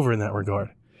taken over in that regard.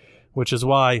 Which is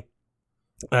why,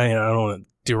 I don't want to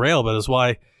derail, but it's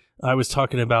why I was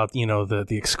talking about, the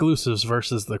exclusives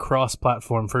versus the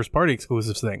cross-platform first-party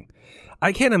exclusives thing.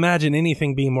 I can't imagine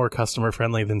anything being more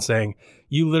customer-friendly than saying,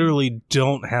 you literally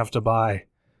don't have to buy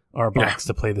our box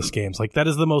to play this games. Like, that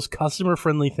is the most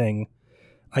customer-friendly thing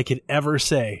I could ever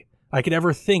say. I could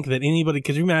ever think that anybody...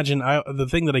 Could you imagine... the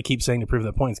thing that I keep saying to prove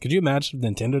that point is, could you imagine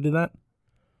if Nintendo did that?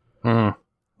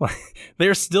 Like,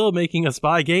 they're still making us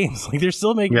buy games. Like, they're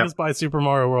still making us buy Super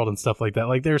Mario World and stuff like that.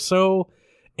 Like, they're so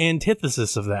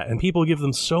antithesis of that, and people give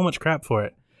them so much crap for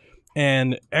it.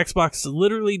 And Xbox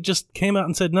literally just came out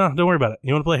and said, no, don't worry about it.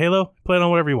 You want to play Halo? Play it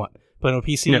on whatever you want. Play it on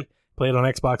PC. Yep. Play it on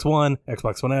Xbox One,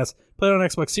 Xbox One S. Play it on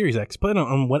Xbox Series X. Play it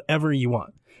on whatever you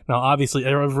want. Now, obviously,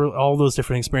 all those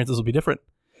different experiences will be different.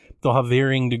 They'll have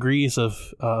varying degrees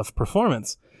of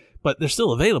performance, but they're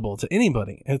still available to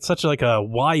anybody. And it's such like a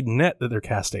wide net that they're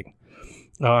casting,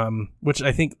 which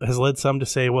I think has led some to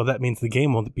say, well, that means the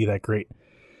game won't be that great.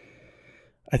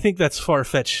 I think that's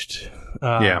far-fetched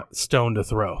stone to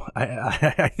throw.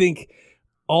 I think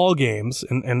all games,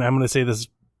 and I'm going to say this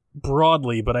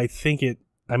broadly, but I think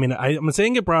I'm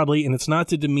saying it broadly, and it's not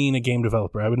to demean a game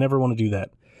developer. I would never want to do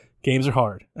that. Games are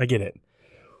hard. I get it.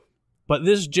 But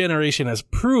this generation has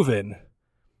proven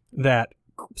that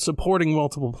supporting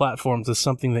multiple platforms is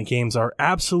something that games are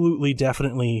absolutely,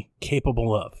 definitely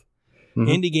capable of. Mm-hmm.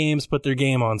 Indie games put their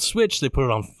game on Switch, they put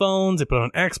it on phones, they put it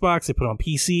on Xbox, they put it on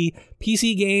PC.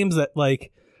 PC games that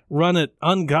like run at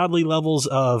ungodly levels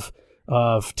of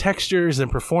textures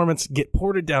and performance get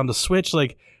ported down to Switch.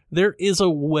 Like, there is a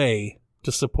way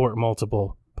to support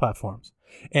multiple platforms.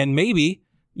 And maybe,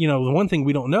 the one thing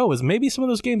we don't know is maybe some of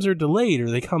those games are delayed or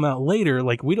they come out later.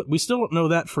 Like, we still don't know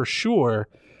that for sure,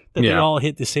 that they all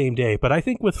hit the same day. But I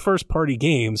think with first-party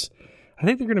games, I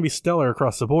think they're going to be stellar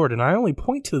across the board. And I only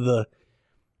point to the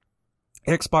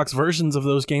Xbox versions of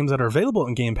those games that are available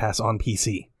in Game Pass on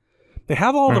PC. They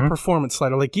have all the performance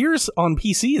slider. Like, Gears on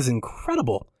PC is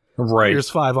incredible. Right. Gears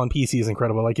 5 on PC is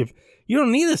incredible. Like, if you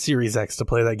don't need a Series X to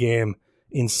play that game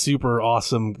in super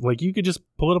awesome, like, you could just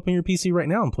pull it up on your PC right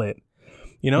now and play it.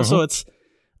 So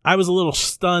I was a little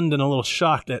stunned and a little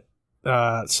shocked at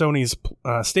Sony's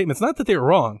statements. Not that they were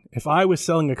wrong. If I was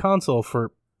selling a console,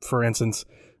 for instance,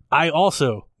 I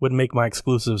also would make my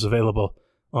exclusives available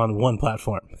on one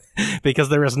platform, because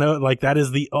there is no, like, that's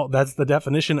the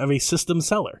definition of a system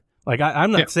seller. Like,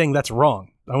 I'm not saying that's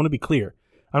wrong. I want to be clear.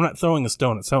 I'm not throwing a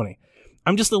stone at Sony.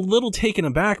 I'm just a little taken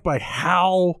aback by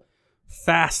how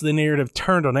fast the narrative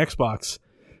turned on Xbox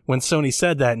when Sony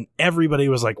said that, and everybody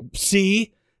was like,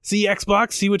 see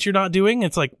Xbox, see what you're not doing?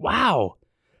 It's like, wow,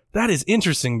 that is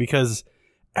interesting, because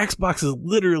Xbox is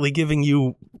literally giving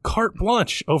you carte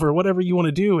blanche over whatever you want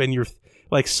to do, and you're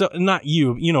like, so not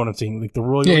you know what I'm saying, like the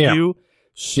royal you.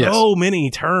 So many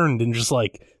turned and just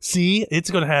like, see, it's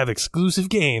going to have exclusive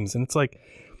games, and it's like,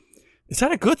 is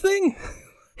that a good thing?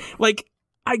 Like,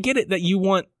 I get it that you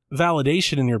want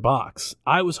validation in your box.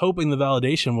 I was hoping the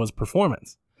validation was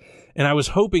performance, and I was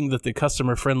hoping that the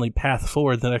customer-friendly path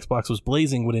forward that Xbox was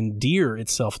blazing would endear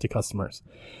itself to customers.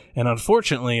 And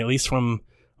unfortunately, at least from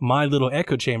my little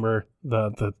echo chamber,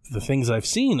 the things I've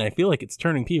seen, I feel like it's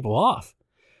turning people off.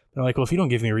 They're like, well, if you don't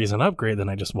give me a reason to upgrade, then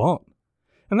I just won't.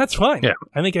 And that's fine. Yeah.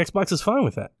 I think Xbox is fine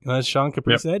with that. And as Sean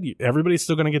Capri said, everybody's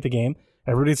still going to get the game.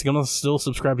 Everybody's going to still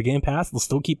subscribe to Game Pass. They'll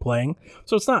still keep playing.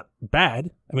 So it's not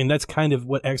bad. I mean, that's kind of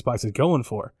what Xbox is going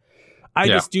for. I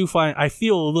just do find, I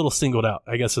feel a little singled out,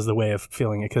 I guess is the way of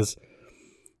feeling it, because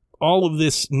all of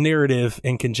this narrative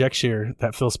and conjecture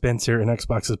that Phil Spencer and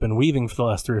Xbox has been weaving for the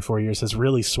last 3 or 4 years has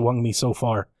really swung me so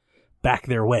far back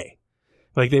their way.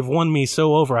 Like, they've won me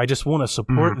so over. I just want to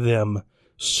support them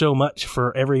so much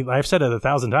for I've said it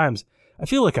 1,000 times. I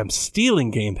feel like I'm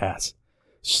stealing Game Pass.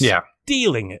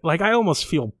 Stealing it. Like, I almost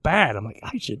feel bad. I'm like,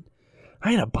 I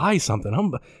gotta buy something. Do you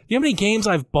know how many games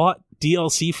I've bought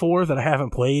DLC for that I haven't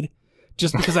played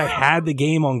just because I had the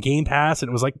game on Game Pass and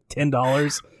it was like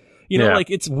 $10? Like,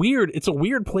 it's weird. It's a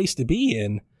weird place to be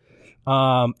in.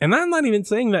 And I'm not even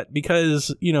saying that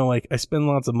because, like, I spend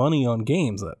lots of money on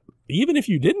games. Even if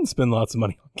you didn't spend lots of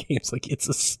money on games, like, it's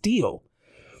a steal.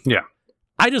 Yeah.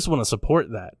 I just want to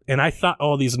support that. And I thought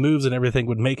all these moves and everything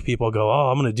would make people go,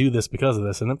 oh, I'm going to do this because of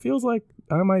this. And it feels like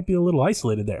I might be a little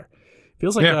isolated there. It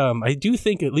feels like I do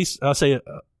think, at least I'll say,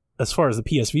 as far as the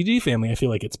PSVG family, I feel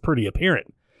like it's pretty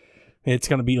apparent. It's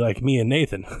going to be like me and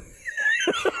Nathan.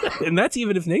 And that's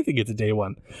even if Nathan gets a day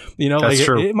one. That's like,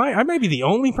 true. I might be the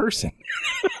only person.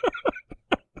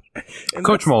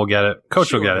 Coach will get it.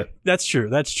 Coach will get it. That's true.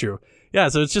 Yeah,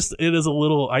 so it is a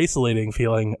little isolating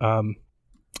feeling.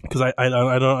 Because I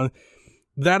don't.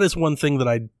 That is one thing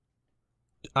that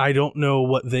I don't know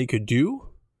what they could do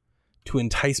to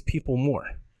entice people more.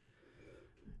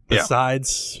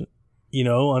 Besides,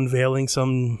 unveiling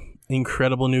some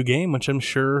incredible new game, which I'm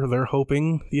sure they're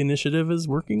hoping the initiative is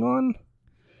working on.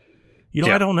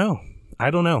 I don't know.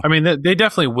 I mean, they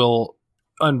definitely will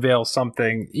unveil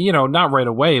something. Not right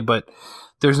away, but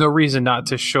there's no reason not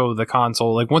to show the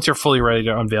console. Like, once you're fully ready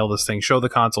to unveil this thing, show the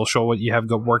console, show what you have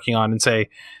working on, and say,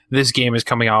 this game is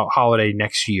coming out holiday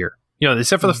next year. They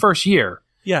said for the first year.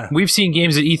 Yeah. We've seen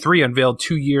games at E3 unveiled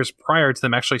 2 years prior to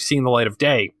them actually seeing the light of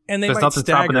day. And they might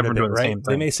stagger it a bit, right?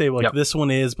 They may say, like, this one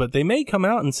is, but they may come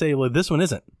out and say, well, this one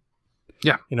isn't.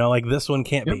 Yeah. You know, like, this one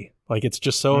can't be. Like, it's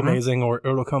just so amazing, or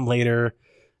it'll come later,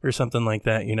 or something like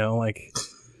that, you know? Like,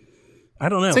 I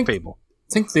don't know. I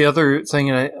think the other thing,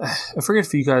 and I forget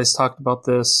if you guys talked about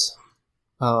this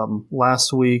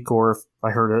last week, or if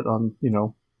I heard it on, you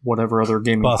know, whatever other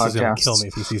gaming Boss podcasts. is going to kill me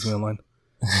if he sees me online.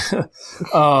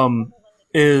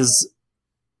 Is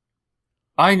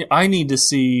I need to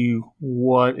see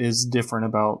what is different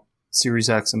about Series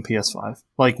X and PS5.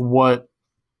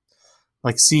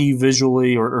 See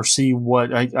visually or see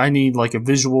what I need, like a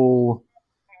visual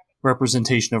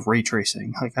representation of ray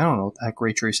tracing. Like, I don't know what the heck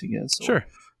ray tracing is. Sure.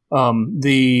 I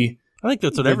think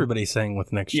that's what everybody's saying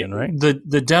with next gen, right?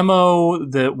 The demo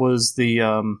that was the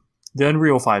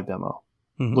Unreal 5 demo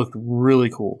looked really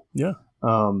cool. Yeah.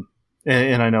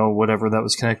 And I know whatever that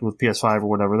was connected with PS5 or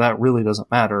whatever, that really doesn't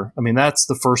matter. I mean, that's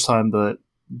the first thing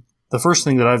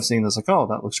that I've seen that's like, oh,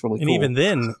 that looks really cool. And even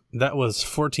then, that was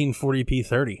 1440p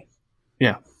 30.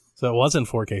 Yeah. So it wasn't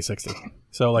 4K 60.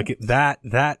 So like that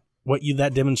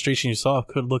demonstration you saw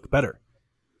could look better.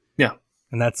 Yeah.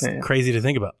 And that's crazy to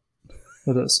think about.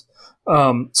 It is.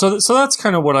 So that's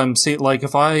kind of what I'm seeing. Like,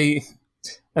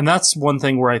 and that's one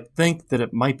thing where I think that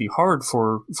it might be hard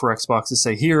for Xbox to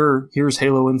say, here's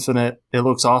Halo Infinite. It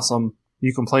looks awesome.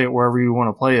 You can play it wherever you want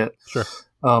to play it. Sure.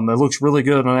 It looks really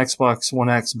good on Xbox One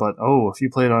X, but if you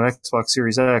play it on Xbox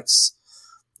Series X,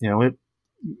 are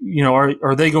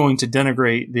they going to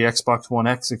denigrate the Xbox One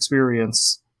X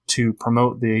experience to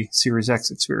promote the Series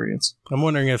X experience? I'm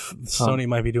wondering if Sony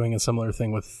might be doing a similar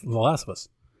thing with The Last of Us.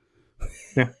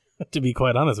 Yeah. To be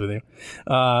quite honest with you.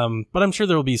 But I'm sure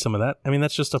there will be some of that. I mean,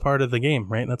 that's just a part of the game,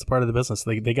 right? That's part of the business.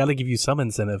 They got to give you some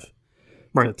incentive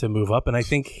to move up. And I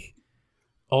think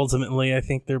ultimately,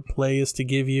 their play is to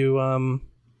give you,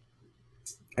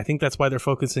 I think that's why they're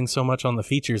focusing so much on the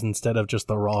features instead of just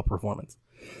the raw performance.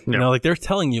 Yeah. You know, like they're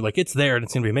telling you, like, it's there and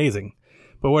it's going to be amazing.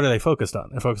 But what are they focused on?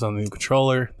 They're focused on the new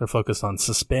controller. They're focused on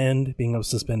being able to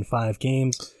suspend 5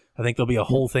 games. I think there'll be a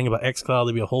whole thing about xCloud.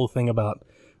 There'll be a whole thing about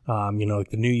like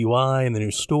the new UI and the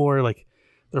new store. Like,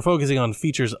 they're focusing on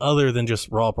features other than just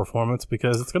raw performance,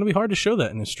 because it's going to be hard to show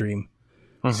that in a stream.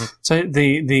 Mm-hmm. So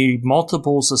the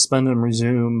multiple suspend and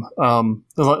resume,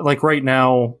 like right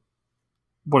now,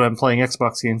 when I'm playing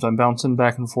Xbox games, I'm bouncing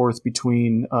back and forth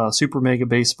between Super Mega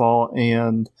Baseball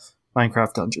and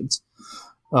Minecraft Dungeons.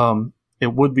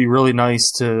 It would be really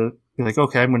nice to be like,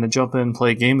 okay, I'm going to jump in and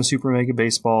play a game of Super Mega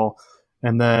Baseball,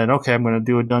 and then, okay, I'm going to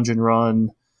do a dungeon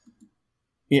run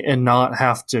and not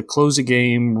have to close a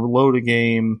game, reload a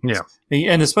game. Yeah.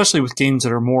 And especially with games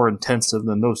that are more intensive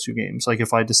than those two games. Like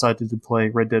if I decided to play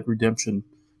Red Dead Redemption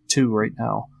 2 right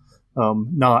now,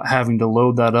 not having to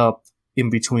load that up in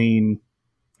between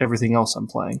everything else I'm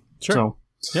playing. Sure.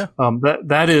 So yeah,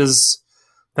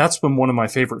 that's been one of my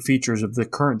favorite features of the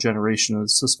current generation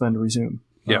is suspend and resume.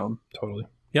 Yeah, totally.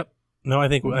 Yep. No, I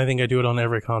think I do it on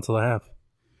every console I have.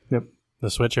 Yep. The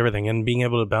Switch, everything, and being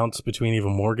able to bounce between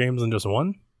even more games than just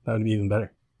one, that would be even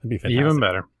better. That'd be fantastic. Even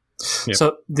better. Yep.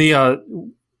 So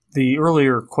the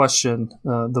earlier question,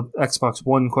 the Xbox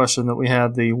One question that we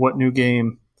had, the what new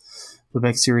game would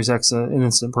make Series X an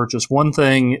instant purchase? One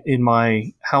thing in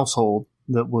my household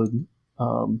that would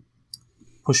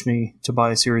push me to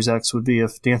buy a Series X would be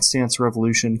if Dance Dance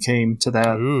Revolution came to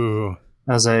that. Ooh.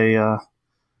 As a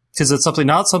because it's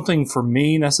not something for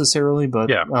me necessarily, but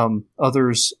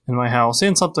others in my house,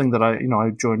 and something that I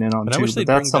join in on but too. I wish they'd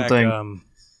that's bring something. Back,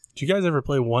 did you guys ever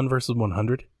play 1 versus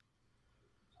 100?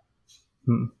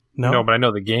 No, but I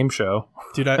know the game show.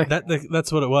 Dude,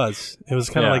 that's what it was. It was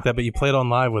kind of like that, but you played on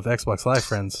live with Xbox Live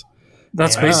friends.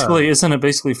 That's isn't it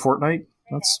basically Fortnite?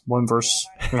 That's 1 versus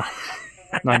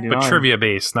 99. But trivia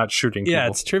based, not shooting people. Yeah,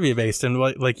 it's trivia based, and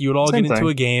like you would all get into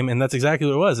a game, and that's exactly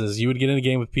what it was. Is you would get in a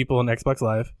game with people on Xbox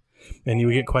Live, and you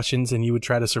would get questions, and you would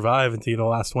try to survive until the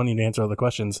last one. You'd answer all the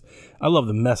questions. I love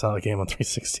the mess out of the game on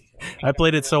 360. I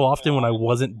played it so often when I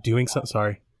wasn't doing something.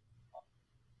 Sorry,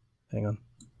 hang on.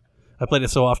 I played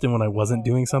it so often when I wasn't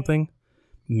doing something.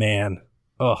 Man,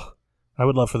 I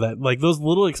would love for that. Like those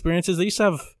little experiences they used to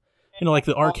have, like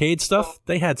the arcade stuff.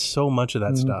 They had so much of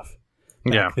that stuff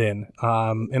back then.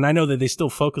 And I know that they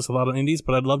still focus a lot on indies,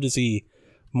 but I'd love to see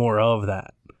more of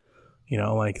that.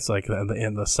 Like it's like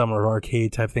in the summer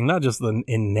arcade type thing, not just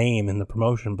in name and the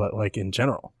promotion, but like in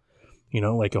general.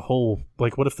 Like a whole,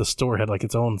 like what if the store had like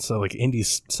its own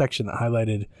indies section that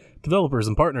highlighted developers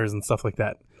and partners and stuff like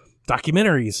that.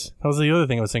 Documentaries. That was the other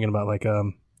thing I was thinking about. Like,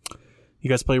 you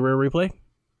guys play Rare Replay?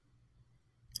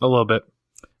 A little bit.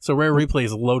 So Rare Replay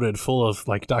is loaded full of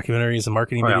like documentaries and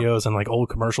marketing videos and like old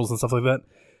commercials and stuff like that.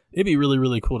 It'd be really,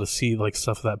 really cool to see like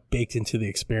stuff that baked into the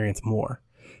experience more.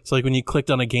 So like when you clicked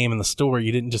on a game in the store,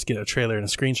 you didn't just get a trailer and a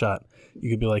screenshot. You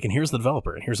could be like, and here's the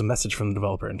developer, and here's a message from the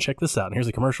developer, and check this out, and here's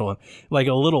a commercial, and like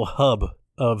a little hub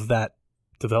of that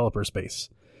developer space.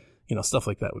 Stuff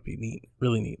like that would be neat,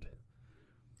 really neat.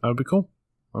 That would be cool.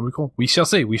 We shall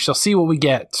see. We shall see what we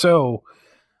get. So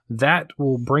that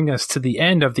will bring us to the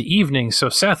end of the evening. So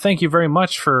Seth, thank you very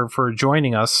much for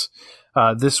joining us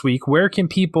this week. Where can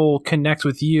people connect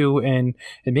with you and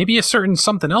maybe a certain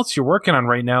something else you're working on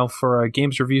right now for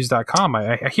gamesreviews.com?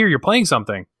 I hear you're playing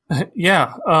something.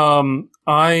 Yeah.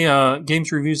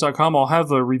 Gamesreviews.com. I'll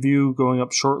have a review going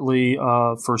up shortly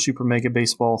for Super Mega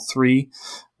Baseball 3.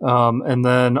 And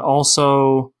then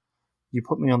also, you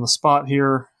put me on the spot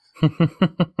here.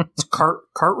 It's Kart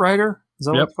Rider. Is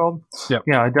that what it's called? Yep.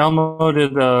 Yeah, I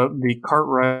downloaded the Kart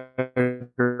Rider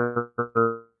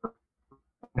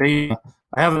beta.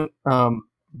 I haven't,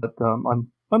 but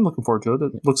I'm looking forward to it.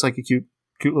 It looks like a cute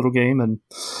little game, and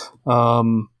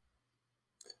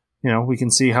we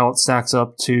can see how it stacks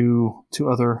up to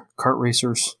other kart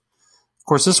racers. Of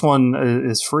course, this one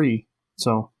is free,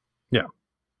 so yeah,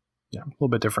 a little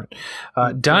bit different.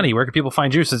 Donnie, where can people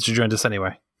find you since you joined us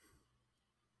anyway?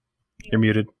 You're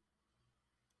muted.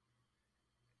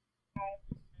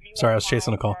 Sorry, I was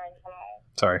chasing a call.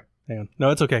 Sorry. Hang on.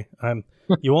 No, it's okay.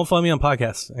 You won't find me on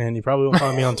podcasts, and you probably won't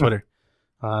find me on Twitter.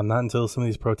 Not until some of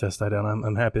these protests die down.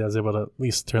 I'm happy I was able to at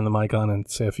least turn the mic on and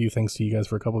say a few things to you guys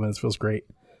for a couple of minutes. It feels great.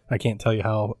 I can't tell you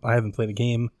how I haven't played a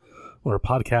game or a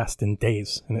podcast in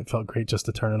days, and it felt great just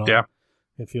to turn it on. Yeah.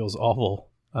 It feels awful,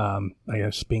 I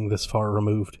guess, being this far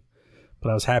removed.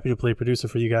 But I was happy to play producer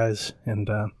for you guys, and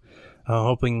I'm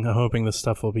hoping this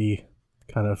stuff will be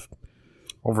kind of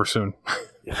over soon.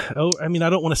 Oh, I mean, I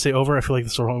don't want to say over. I feel like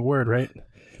that's the wrong word, right?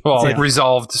 Well,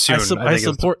 resolved soon. I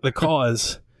support the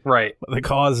cause. Right. The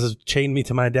cause has chained me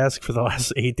to my desk for the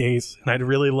last 8 days, and I'd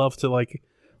really love to like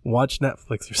watch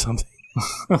Netflix or something.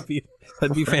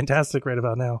 That'd be fantastic right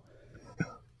about now.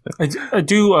 I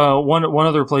do one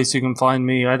other place you can find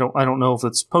me. I don't know if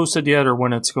it's posted yet or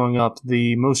when it's going up.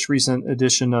 The most recent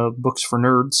edition of Books for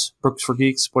Nerds, Books for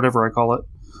Geeks, whatever I call it,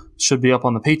 should be up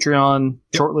on the Patreon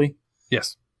shortly.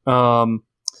 Yes.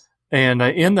 And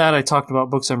in that I talked about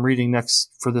books I'm reading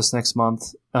for this next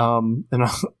month. And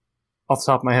off the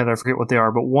top of my head, I forget what they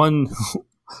are, but one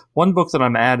book that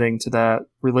I'm adding to that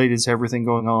related to everything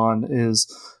going on is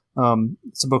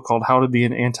it's a book called How to Be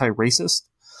an Anti-Racist,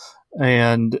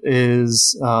 and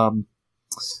is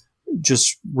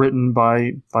just written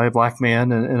by a black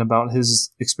man and about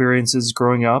his experiences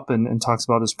growing up, and talks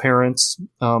about his parents.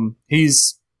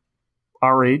 He's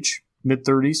our age, mid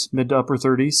to upper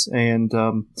 30s, and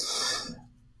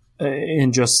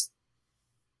just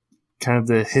kind of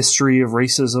the history of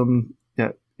racism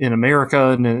in America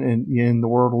and in the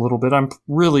world a little bit. I'm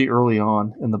really early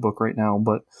on in the book right now,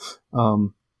 but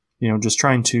just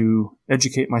trying to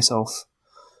educate myself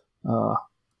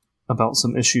about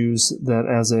some issues that,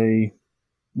 as a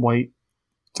white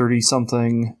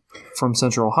 30-something from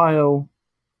Central Ohio,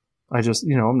 I just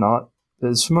I'm not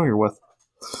as familiar with.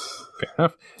 Fair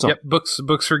enough. So, yep,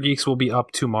 Books for Geeks will be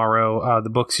up tomorrow. The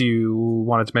books you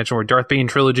wanted to mention were Darth Bane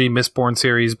Trilogy, Mistborn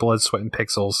series, Blood, Sweat, and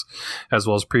Pixels, as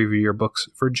well as preview your books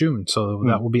for June. So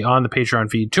that will be on the Patreon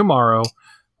feed tomorrow,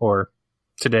 or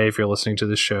today if you're listening to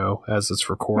this show as it's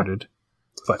recorded.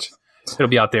 But it'll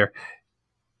be out there.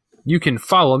 You can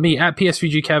follow me at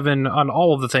PSVGKevin on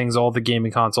all of the things, all the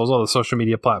gaming consoles, all the social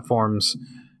media platforms.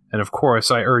 And of course,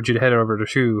 I urge you to head over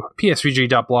to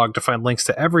psvg.blog to find links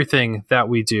to everything that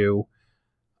we do,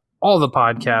 all the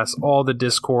podcasts, all the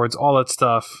Discords, all that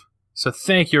stuff. So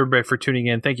thank you, everybody, for tuning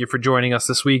in. Thank you for joining us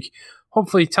this week.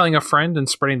 Hopefully telling a friend and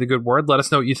spreading the good word. Let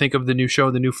us know what you think of the new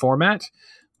show, the new format.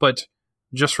 But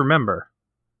just remember,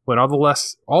 when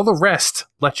all the rest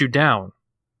let you down,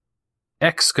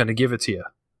 X gonna give it to you.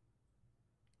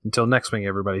 Until next week,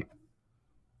 everybody.